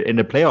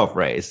the playoff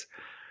race.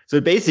 So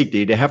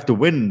basically, they have to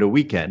win the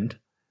weekend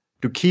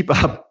to keep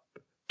up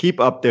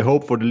their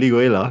hope for the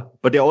Liguilla,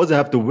 but they also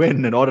have to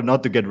win in order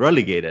not to get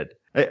relegated.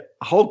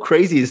 How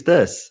crazy is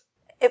this?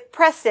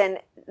 Preston,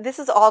 this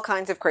is all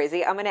kinds of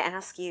crazy. I'm going to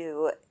ask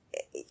you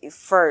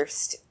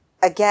first,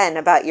 again,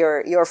 about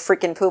your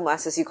freaking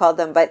Pumas, as you called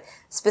them, but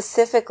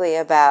specifically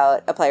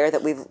about a player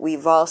that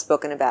we've all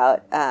spoken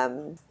about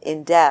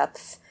in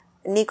depth,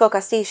 Nico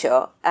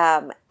Castillo,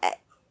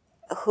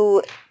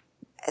 who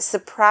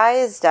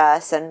surprised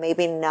us, and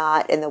maybe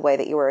not in the way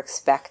that you were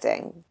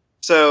expecting.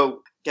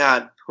 So,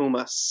 God,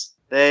 Pumas,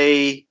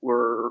 they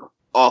were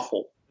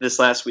awful this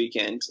last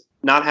weekend.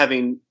 Not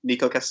having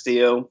Nico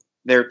Castillo,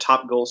 their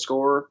top goal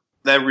scorer,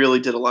 that really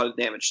did a lot of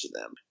damage to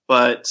them.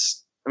 But,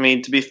 I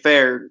mean, to be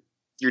fair,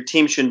 your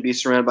team shouldn't be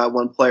surrounded by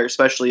one player,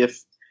 especially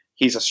if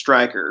he's a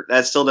striker.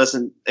 That still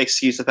doesn't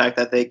excuse the fact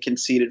that they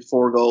conceded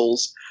 4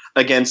 goals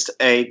against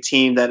a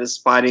team that is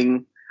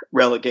fighting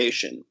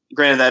relegation.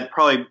 Granted, that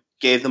probably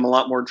gave them a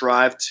lot more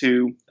drive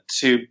to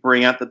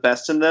bring out the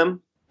best in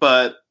them,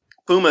 but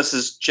Pumas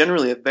is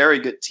generally a very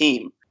good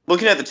team.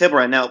 Looking at the table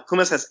right now,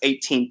 Pumas has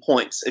 18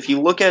 points. If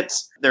you look at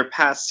their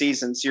past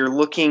seasons, you're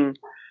looking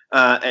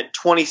at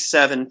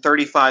 27,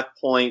 35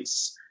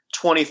 points,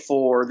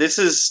 24. This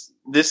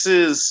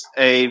is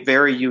a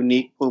very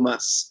unique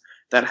Pumas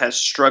that has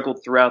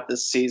struggled throughout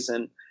this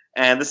season,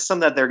 and this is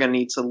something that they're going to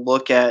need to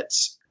look at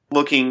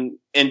looking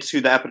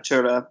into the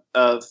Apertura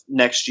of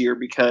next year,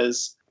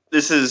 because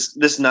this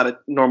is not a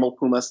normal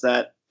Pumas.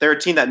 That they're a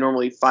team that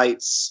normally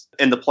fights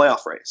in the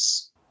playoff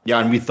race. Yeah,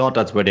 and we thought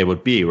that's where they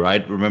would be,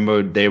 right?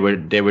 Remember, they were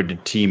the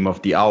team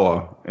of the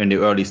hour in the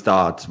early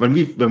starts. When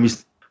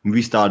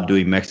we started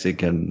doing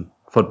Mexican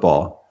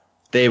football,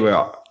 they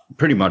were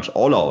pretty much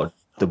all out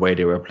the way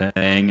they were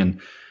playing.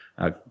 And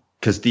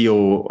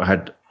Castillo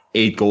had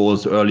 8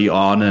 goals early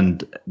on,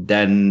 and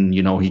then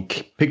he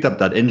picked up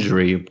that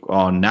injury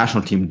on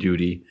national team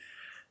duty,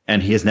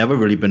 and he has never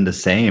really been the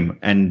same.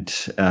 And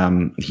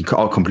he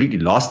completely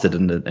lost it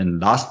in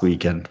last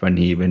weekend when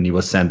he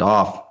was sent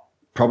off.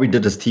 Probably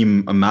did his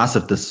team a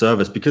massive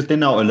disservice, because they're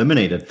now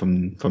eliminated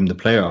from the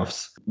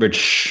playoffs,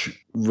 which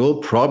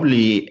will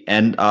probably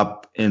end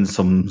up in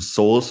some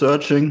soul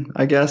searching,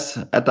 I guess,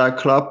 at that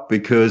club,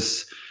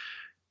 because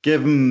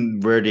given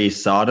where they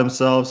saw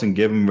themselves and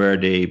given where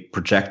they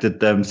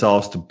projected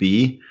themselves to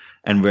be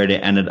and where they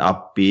ended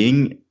up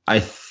being, I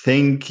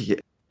think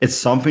it's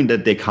something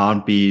that they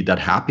can't be that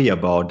happy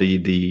about. The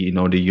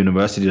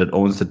university that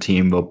owns the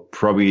team will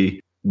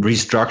probably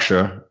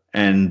restructure,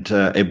 and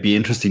it'd be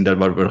interesting that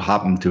what will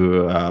happen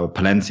to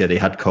Palencia, the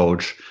head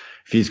coach,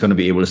 if he's going to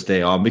be able to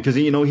stay on, because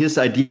his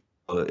idea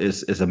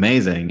is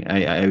amazing.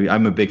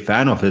 I'm a big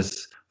fan of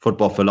his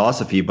football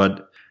philosophy,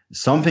 but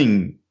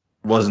something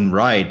wasn't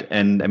right.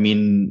 And I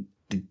mean,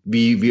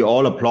 we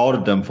all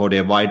applauded them for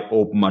their wide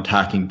open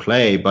attacking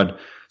play, but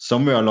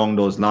somewhere along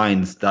those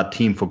lines, that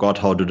team forgot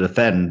how to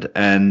defend.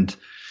 And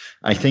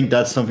I think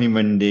that's something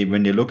when they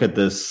look at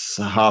this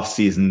half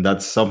season,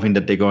 that's something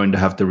that they're going to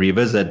have to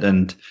revisit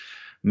and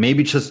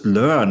maybe just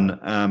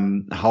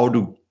learn how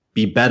to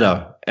be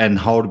better and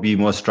how to be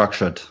more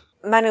structured.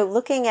 Manu,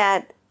 looking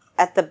at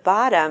the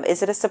bottom,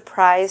 is it a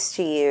surprise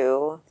to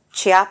you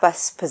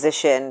Chiapas'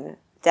 position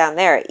down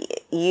there?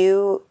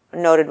 You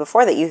noted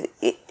before that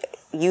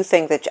you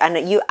think that,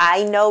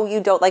 I know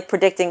you don't like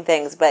predicting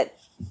things, but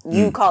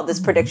you called this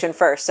prediction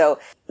first. So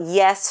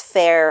yes,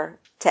 fair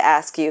to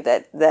ask you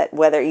that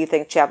whether you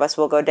think Chiapas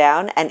will go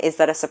down, and is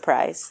that a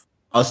surprise?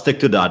 I'll stick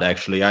to that,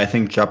 actually. I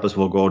think Chiapas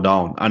will go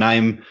down, and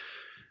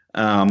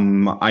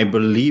I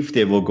believe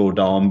they will go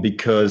down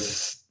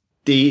because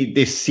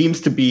there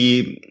seems to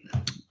be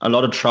a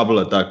lot of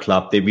trouble at that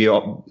club.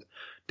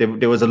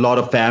 There was a lot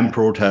of fan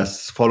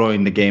protests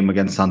following the game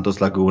against Santos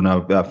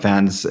Laguna,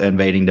 fans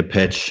invading the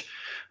pitch,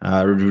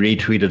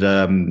 retweeted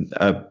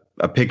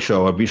a picture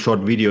or a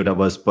short video that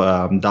was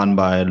done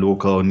by a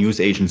local news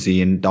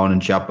agency down in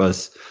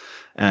Chiapas,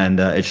 and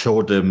it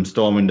showed them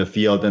storming the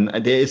field. And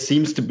there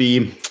seems to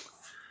be...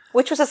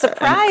 Which was a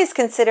surprise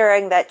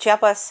considering that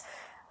Chiapas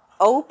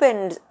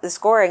opened the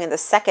scoring in the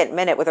second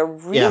minute with a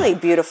really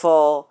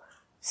beautiful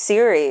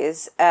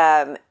series,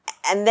 and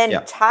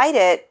then tied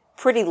it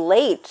pretty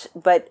late,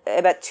 but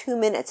about 2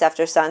 minutes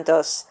after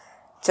Santos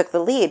took the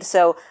lead.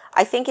 So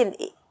I think in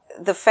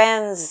the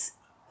fans,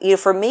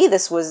 for me,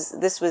 this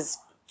was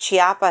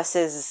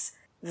Chiapas's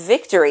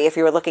victory. If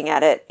you were looking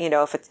at it,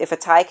 if a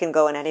tie can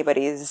go in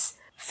anybody's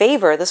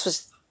favor, this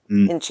was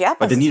in Chiapas.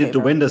 But they needed to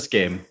win this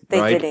game,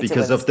 right?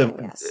 Because of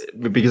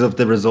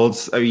the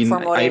results. I mean,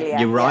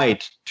 you're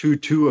right.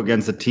 2-2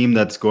 against a team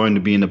that's going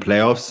to be in the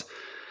playoffs.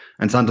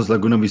 And Santos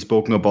Laguna, we've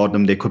spoken about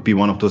them. They could be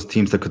one of those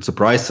teams that could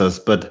surprise us.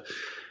 But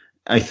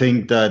I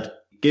think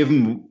that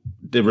given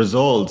the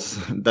results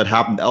that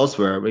happened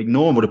elsewhere,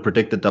 no one would have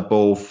predicted that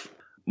both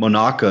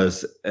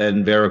Monarcas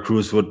and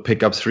Veracruz would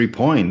pick up 3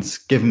 points,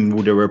 given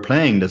who they were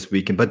playing this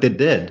weekend. But they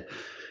did.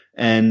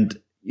 And,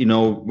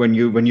 when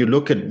you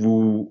look at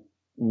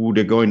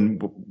who's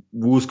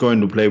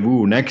going to play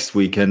who next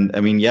weekend,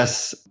 I mean,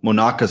 yes,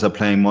 Monarcas are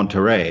playing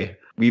Monterrey.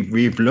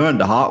 We've learned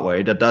the hard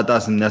way that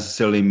doesn't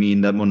necessarily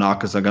mean that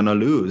Monarcas are going to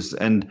lose.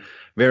 And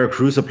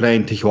Veracruz are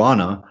playing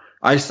Tijuana.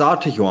 I saw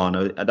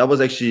Tijuana. That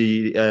was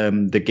actually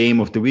the game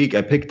of the week.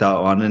 I picked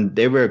that one, and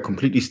they were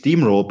completely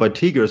steamrolled by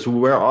Tigres, who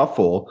were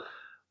awful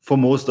for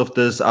most of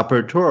this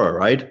Apertura,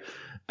 right?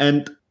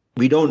 And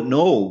we don't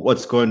know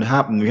what's going to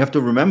happen. We have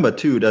to remember,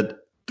 too, that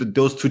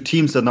those two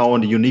teams are now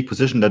in a unique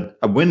position that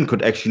a win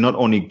could actually not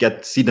only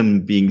see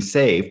them being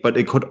safe, but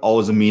it could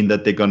also mean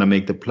that they're going to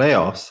make the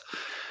playoffs.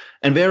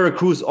 And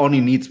Veracruz only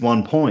needs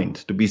 1 point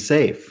to be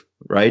safe,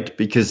 right?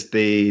 Because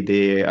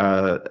they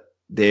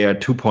are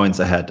 2 points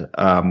ahead.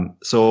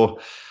 So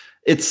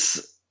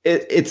it's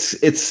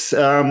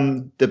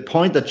the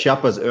point that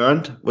Chiapas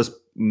earned was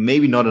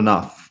maybe not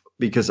enough,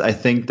 because I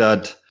think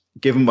that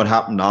given what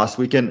happened last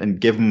weekend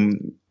and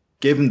given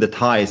the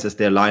ties as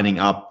they're lining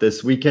up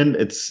this weekend,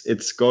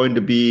 it's going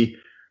to be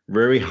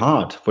very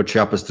hard for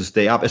Chiapas to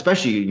stay up,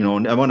 especially,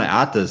 and I want to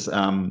add this.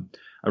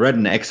 I read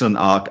an excellent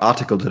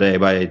article today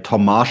by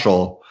Tom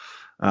Marshall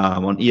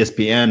on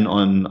ESPN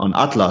on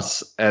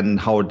Atlas, and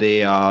how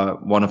they are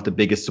one of the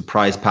biggest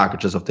surprise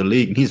packages of the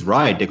league. And he's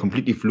right. They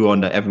completely flew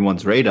under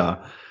everyone's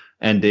radar,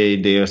 and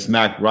they are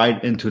smacked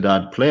right into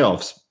that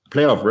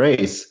playoff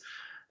race.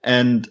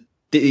 And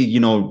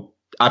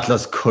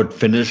Atlas could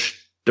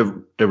finish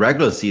the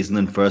regular season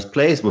in first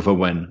place with a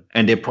win,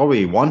 and they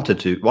probably want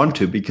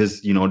to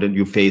because then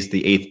you face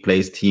the 8th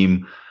place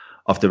team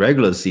of the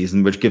regular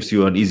season, which gives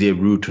you an easier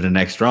route to the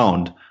next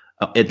round,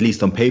 at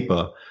least on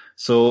paper.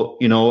 So,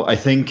 I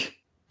think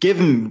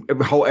given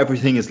how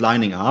everything is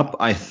lining up,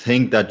 I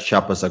think that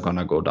Chiapas are going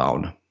to go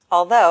down.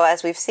 Although,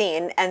 as we've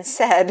seen and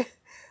said,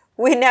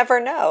 we never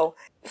know.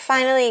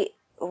 Finally,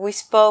 we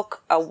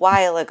spoke a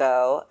while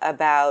ago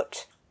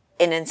about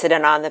an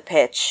incident on the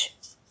pitch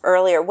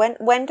earlier.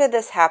 When did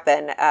this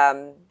happen?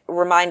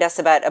 Remind us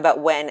about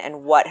when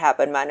and what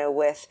happened, Manu,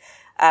 with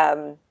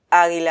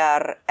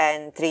Aguilar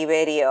and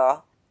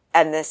Triverio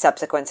and the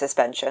subsequent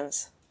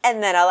suspensions.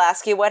 And then I'll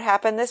ask you what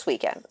happened this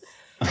weekend.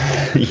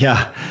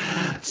 Yeah.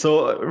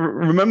 So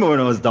remember when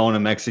I was down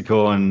in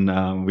Mexico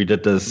and we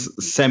did this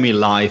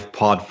semi-live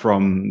pod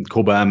from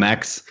Copa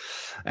MX,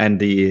 and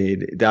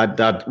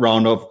that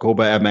round of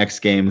Copa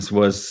MX games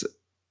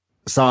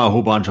saw a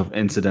whole bunch of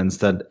incidents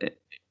that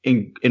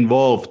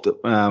involved,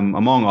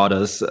 among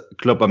others,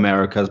 Club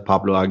America's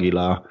Pablo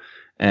Aguilar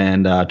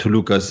and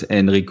Toluca's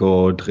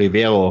Enrico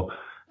Trivero.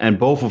 And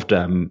both of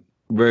them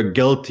were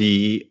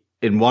guilty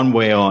in one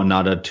way or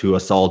another to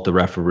assault the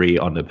referee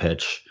on the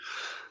pitch.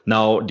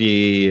 Now,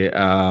 the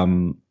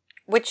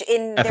which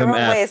in their own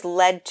ways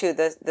led to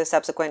the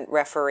subsequent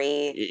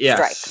referee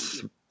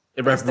strike.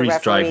 The referee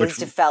strike. Which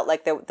felt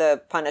like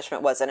the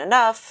punishment wasn't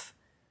enough.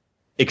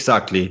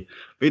 Exactly.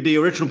 The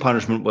original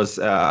punishment was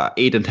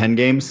 8 and 10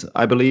 games,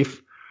 I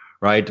believe,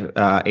 right?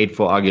 8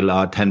 for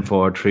Aguilar, 10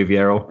 for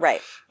Triviero.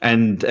 Right.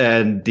 And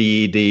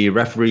the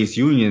referees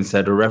union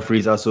said, or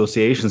referees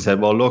association said,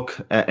 well, look,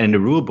 in the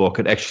rule book,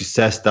 it actually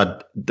says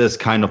that this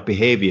kind of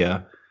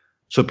behavior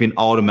should be an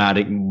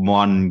automatic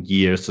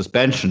 1-year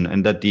suspension,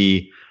 and that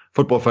the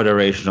Football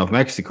Federation of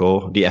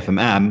Mexico, the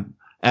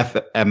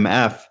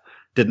FMF,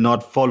 did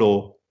not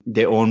follow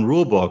their own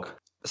rule book.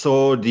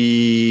 So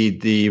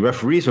the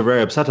referees were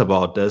very upset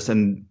about this,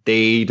 and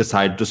they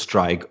decided to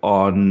strike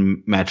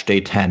on match day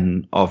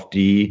 10 of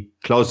the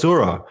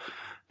Clausura.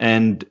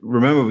 And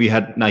remember, we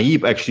had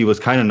Naib actually was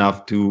kind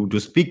enough to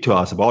speak to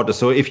us about this.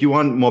 So if you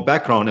want more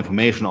background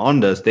information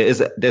on this,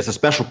 there's a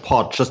special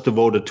pod just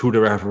devoted to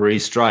the referee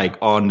strike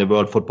on the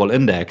World Football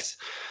Index.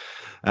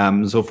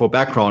 So for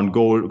background,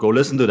 go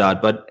listen to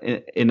that. But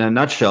in a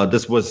nutshell,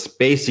 this was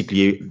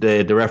basically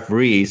the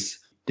referees,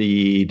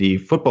 the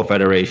Football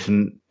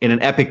Federation, in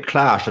an epic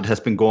clash that has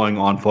been going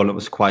on for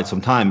quite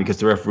some time, because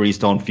the referees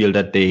don't feel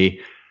that they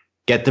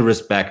get the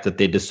respect that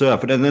they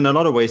deserve. And in a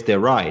lot of ways, they're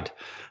right.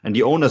 And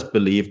the owners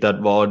believe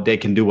that, well, they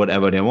can do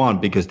whatever they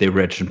want because they're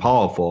rich and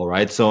powerful,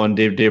 right? So and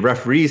the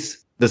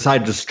referees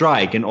decided to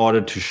strike in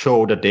order to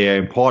show that they are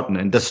important.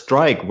 And the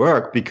strike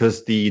worked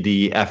because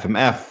the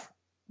FMF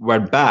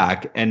went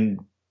back and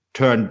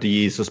turned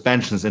the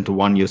suspensions into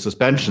 1-year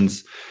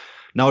suspensions.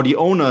 Now, the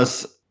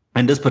owners,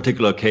 in this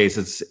particular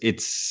case,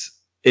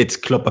 it's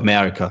Club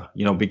America,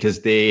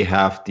 because they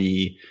have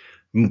the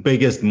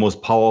biggest,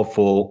 most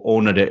powerful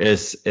owner there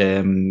is.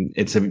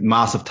 It's a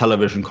massive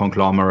television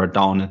conglomerate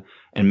down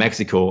in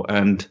Mexico,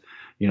 and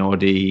they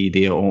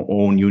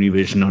own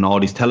Univision and all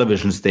these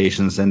television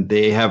stations, and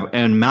they have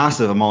a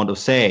massive amount of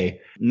say,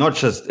 not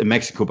just in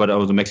Mexico but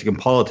also Mexican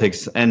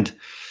politics. And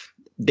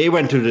they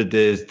went to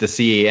the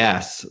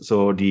CAS,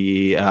 so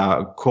the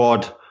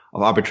Court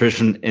of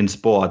Arbitration in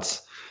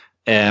Sports,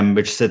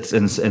 which sits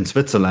in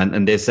Switzerland,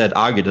 and they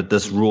argued that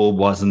this rule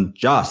wasn't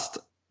just.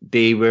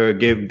 The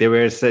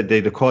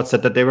court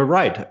said that they were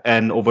right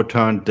and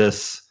overturned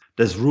this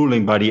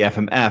ruling by the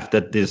FMF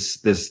that this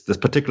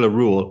particular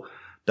rule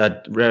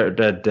that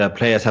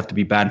players have to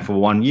be banned for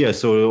 1 year.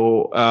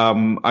 So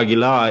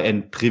Aguilar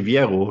and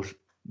Triviero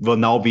will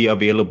now be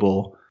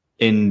available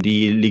in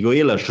the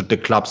Liguilla should the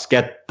clubs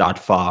get that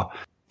far.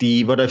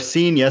 What I've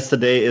seen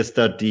yesterday is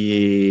that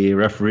the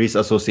Referees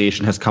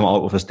Association has come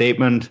out with a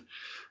statement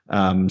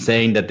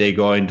saying that they're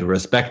going to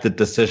respect the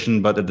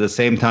decision, but at the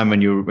same time,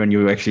 when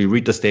you actually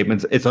read the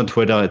statements, it's on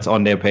Twitter, it's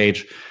on their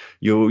page,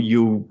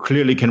 you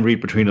clearly can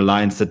read between the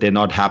lines that they're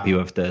not happy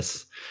with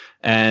this.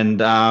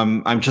 And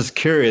I'm just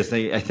curious.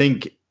 I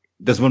think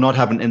this will not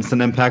have an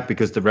instant impact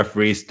because the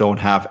referees don't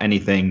have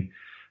anything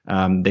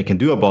they can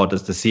do about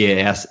this. The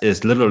CAS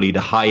is literally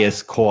the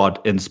highest court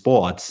in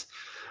sports.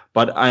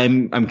 But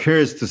I'm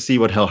curious to see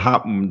what will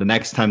happen the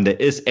next time there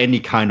is any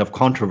kind of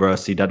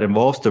controversy that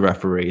involves the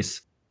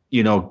referees.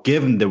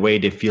 Given the way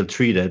they feel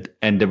treated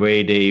and the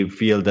way they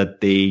feel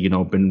that they,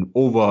 been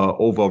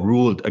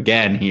overruled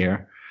again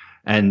here,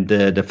 and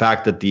the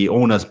fact that the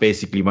owners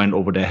basically went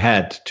over their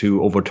head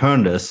to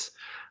overturn this,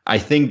 I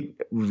think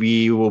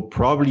we will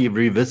probably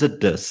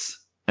revisit this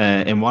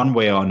in one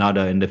way or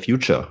another in the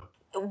future.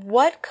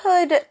 What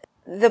could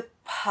the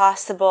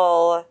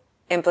possible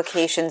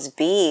implications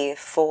be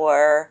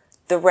for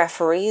the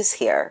referees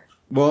here?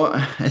 Well,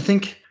 I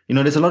think,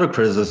 there's a lot of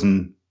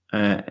criticism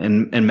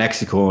in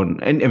Mexico,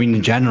 and I mean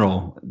in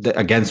general,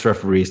 against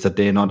referees, that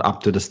they're not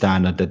up to the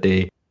standard, that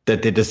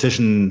their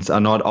decisions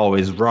are not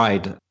always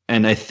right.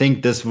 And I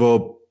think this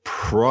will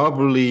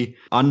probably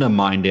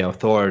undermine their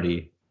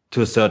authority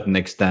to a certain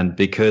extent,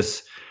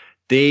 because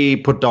they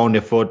put down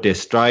their foot, they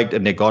striked,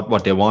 and they got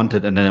what they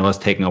wanted, and then it was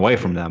taken away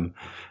from them.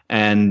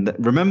 And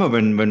remember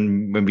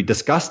when we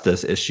discussed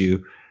this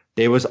issue,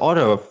 there was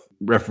other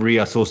referee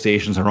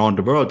associations around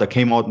the world that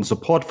came out in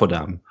support for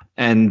them.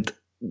 And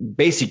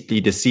basically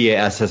the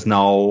CAS has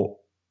now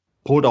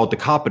pulled out the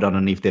carpet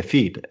underneath their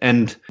feet.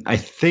 And I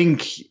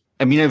think,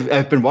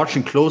 I've been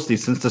watching closely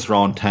since this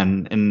round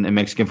 10 in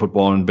Mexican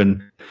football and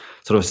been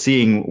sort of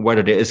seeing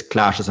whether there is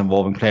clashes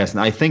involving players. And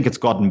I think it's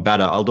gotten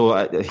better, although,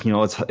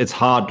 it's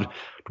hard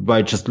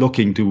by just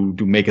looking to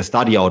make a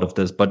study out of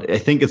this, but I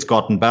think it's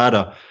gotten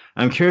better.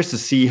 I'm curious to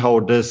see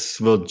how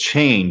this will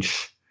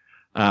change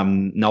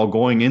now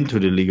going into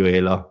the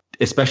Liguilla,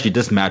 especially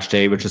this match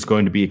day, which is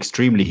going to be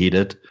extremely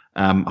heated.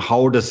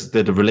 How does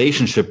the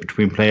relationship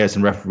between players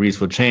and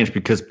referees will change,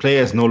 because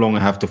players no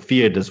longer have to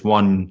fear this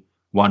one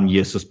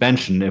year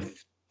suspension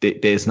if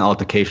there's an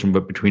altercation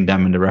between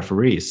them and the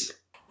referees.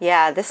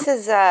 Yeah, this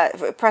is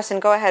Preston,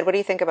 go ahead. What do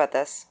you think about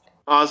this?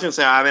 I was going to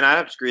say, I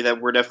have to agree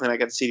that we're definitely not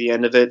going to see the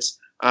end of it.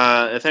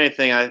 If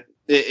anything,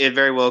 it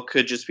very well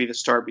could just be the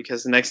start,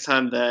 because the next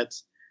time that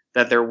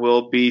there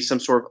will be some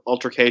sort of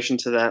altercation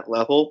to that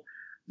level,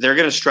 they're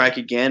going to strike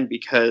again,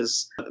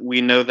 because we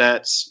know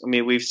that, I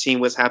mean, we've seen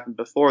what's happened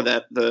before,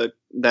 that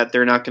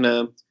they're not going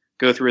to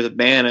go through with a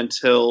ban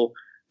until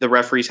the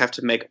referees have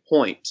to make a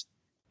point.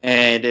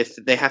 And if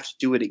they have to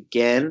do it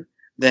again,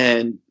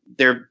 then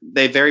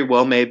they very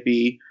well may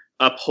be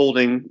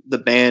upholding the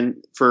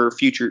ban for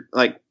future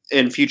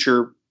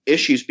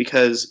issues,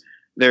 because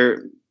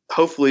they're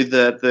hopefully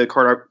the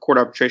court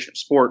arbitration of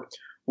sport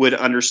would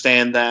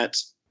understand that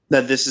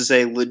this is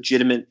a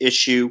legitimate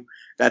issue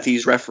that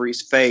these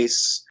referees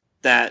face,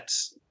 that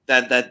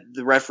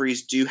the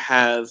referees do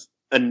have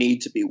a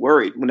need to be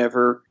worried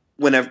whenever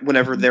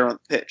they're on the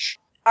pitch.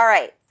 All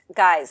right,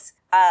 guys.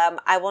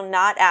 I will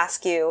not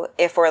ask you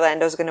if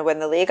Orlando's going to win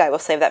the league. I will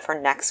save that for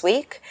next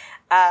week.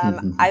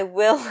 I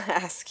will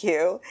ask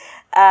you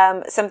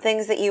some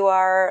things that you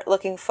are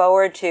looking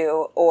forward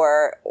to,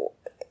 or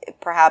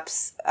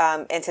perhaps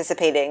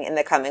anticipating in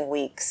the coming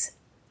weeks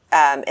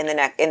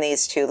in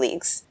these two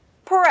leagues.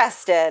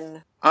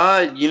 Preston.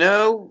 I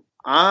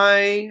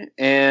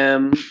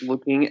am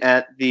looking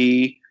at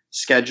the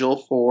schedule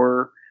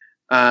for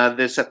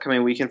this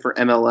upcoming weekend for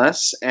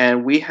MLS,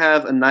 and we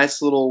have a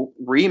nice little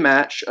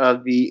rematch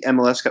of the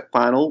MLS Cup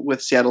Final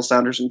with Seattle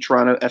Sounders and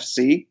Toronto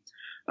FC.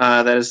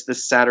 That is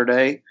this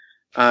Saturday.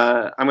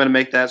 I'm going to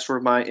make that sort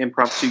of my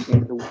impromptu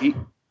game of the week.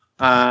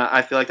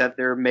 I feel like that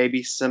there may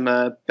be some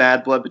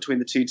bad blood between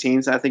the two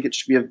teams. I think it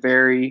should be a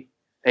very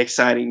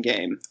exciting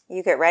game.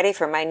 You get ready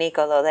for my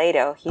Nico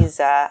Loledo. He's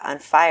on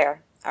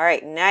fire. All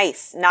right,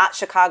 nice. Not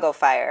Chicago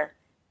fire,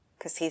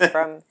 because he's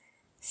from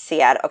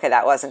Seattle. Okay,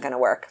 that wasn't going to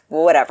work.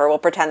 Well, whatever. We'll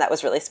pretend that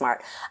was really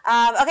smart.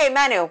 Okay,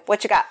 Manu,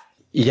 what you got?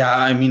 Yeah,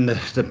 I mean,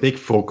 the big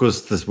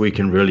focus this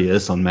weekend really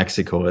is on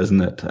Mexico, isn't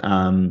it?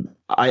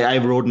 I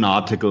wrote an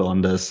article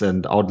on this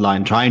and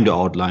trying to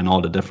outline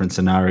all the different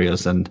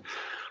scenarios and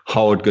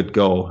how it could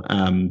go.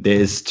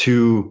 There's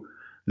 2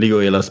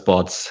 Liguilla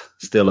spots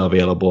still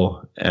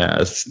available.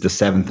 The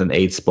 7th and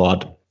 8th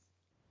spot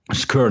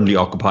is currently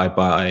occupied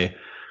by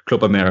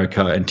Club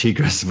America and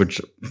Tigres, which,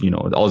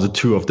 also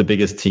 2 of the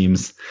biggest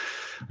teams.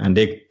 And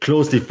they're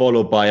closely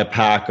followed by a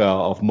pack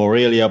of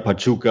Morelia,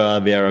 Pachuca,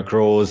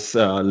 Veracruz,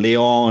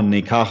 León,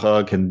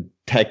 Necaxa can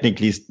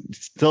technically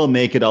still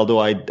make it, although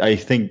I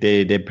think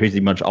they're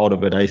pretty much out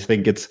of it. I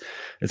think it's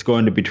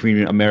going to be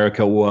between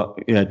America or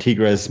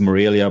Tigres,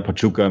 Morelia,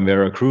 Pachuca, and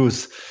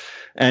Veracruz.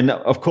 And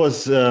of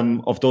course,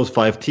 of those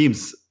 5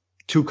 teams,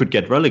 2 could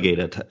get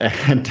relegated,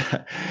 and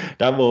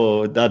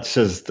that's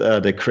just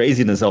the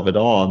craziness of it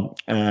all.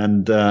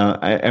 And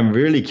I'm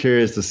really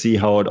curious to see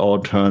how it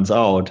all turns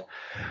out.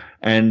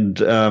 And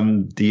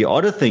the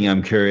other thing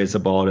I'm curious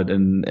about it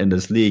in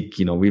this league,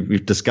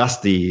 we've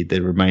discussed the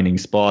remaining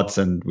spots,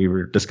 and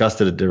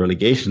discussed it at the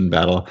relegation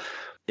battle.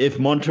 If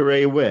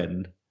Monterrey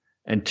win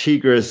and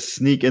Tigres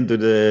sneak into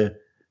the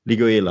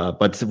Liguilla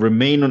but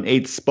remain on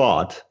 8th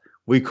spot,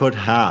 we could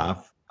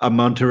have a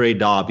Monterrey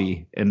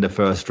derby in the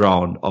first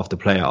round of the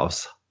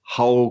playoffs.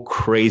 How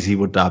crazy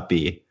would that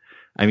be?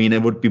 I mean,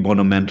 it would be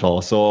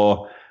monumental.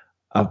 So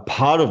a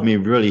part of me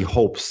really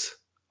hopes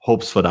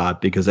for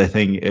that, because I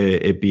think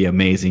it'd be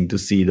amazing to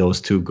see those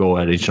 2 go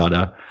at each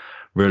other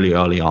really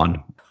early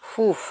on.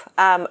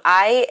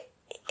 I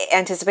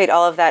anticipate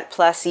all of that,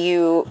 plus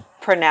you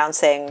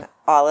pronouncing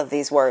all of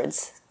these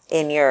words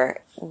in your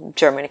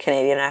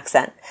German-Canadian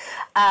accent.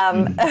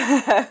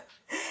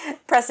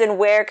 Preston,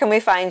 where can we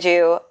find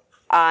you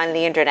on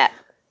the internet?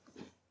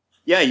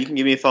 Yeah, you can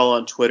give me a follow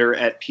on Twitter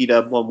at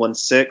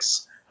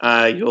PW116.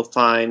 You'll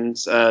find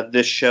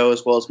this show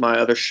as well as my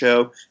other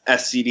show,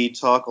 SCD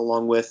Talk,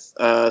 along with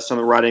some of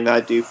the writing that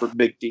I do for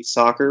Big D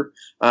Soccer.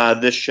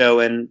 This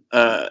show and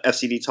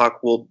FCD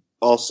Talk will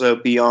also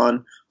be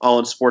on All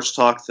In Sports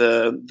Talk,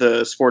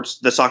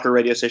 the soccer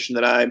radio station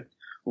that I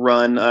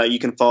run. You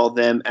can follow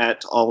them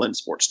at All In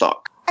Sports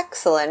Talk.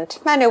 Excellent.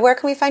 Manu, where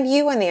can we find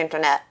you on the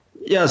internet?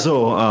 Yeah,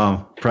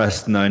 so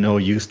Preston, I know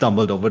you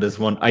stumbled over this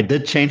one. I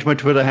did change my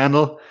Twitter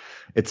handle.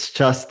 It's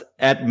just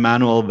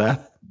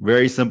 @ManuelVeth.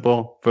 Very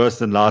simple.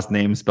 First and last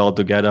name spelled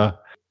together.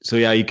 So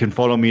yeah, you can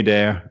follow me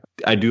there.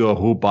 I do a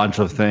whole bunch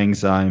of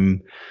things.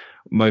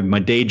 My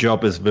day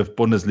job is with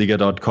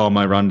Bundesliga.com.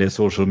 I run their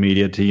social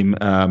media team.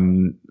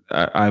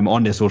 I'm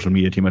on their social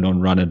media team. I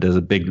don't run it. There's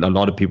a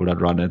lot of people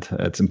that run it.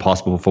 It's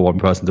impossible for one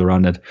person to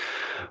run it.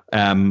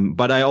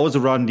 But I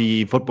also run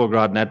the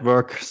Footballgrad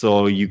network.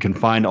 So you can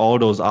find all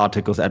those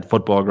articles at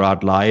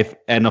Footballgrad Live.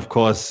 And of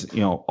course,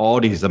 all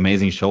these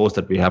amazing shows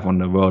that we have on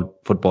the World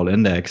Football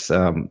Index.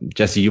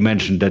 Jesse, you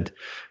mentioned that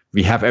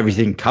we have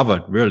everything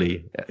covered,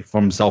 really,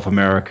 from South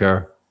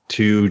America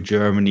to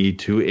Germany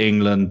to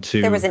England to...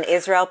 There was an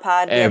Israel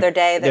pod the other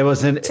day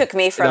that took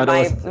me from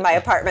my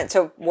apartment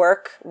to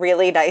work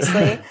really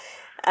nicely.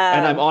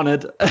 And I'm on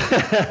it.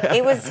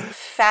 It was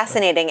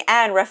fascinating.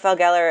 And Rafael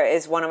Geller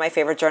is one of my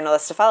favorite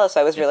journalists to follow, so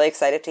I was really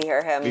excited to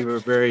hear him. We were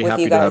very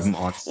happy to have him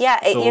on. Yeah,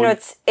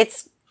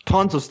 it's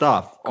tons of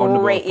stuff on the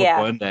World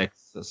Football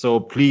Index.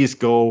 So please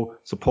go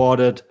support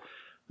it.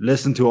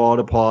 listen to all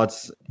the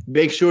pods.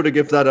 Make sure to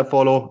give that a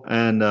follow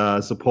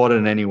and support it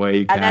in any way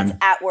you can. And that's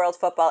at World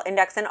Football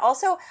Index. And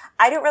also,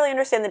 I don't really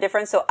understand the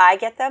difference, so I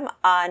get them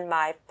on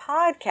my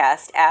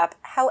podcast app.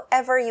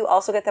 However, you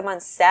also get them on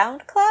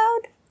SoundCloud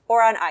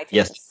or on iTunes.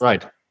 Yes,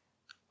 right.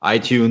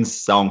 iTunes,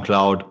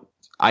 SoundCloud.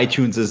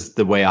 iTunes is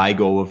the way I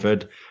go with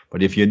it.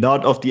 But if you're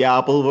not of the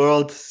Apple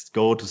world,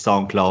 go to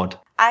SoundCloud.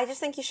 I just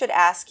think you should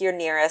ask your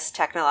nearest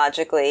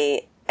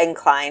technologically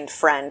inclined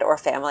friend or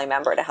family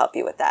member to help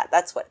you with that.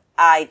 That's what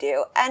I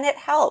do, and it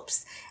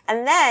helps.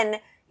 And then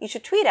you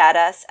should tweet at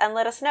us and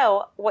let us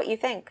know what you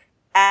think.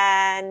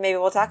 And maybe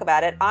we'll talk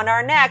about it on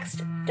our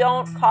next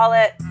Don't Call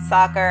It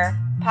Soccer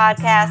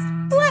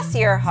podcast. Bless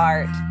your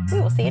heart. We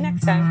will see you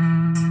next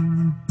time.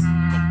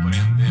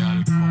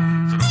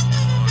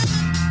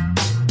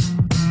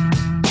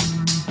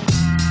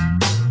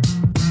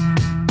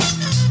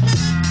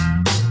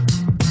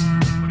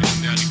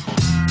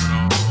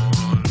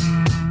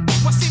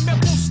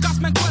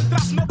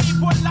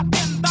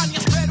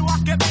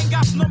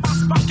 No más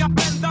para que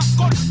aprendas,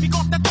 con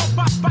bigote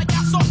topas, vaya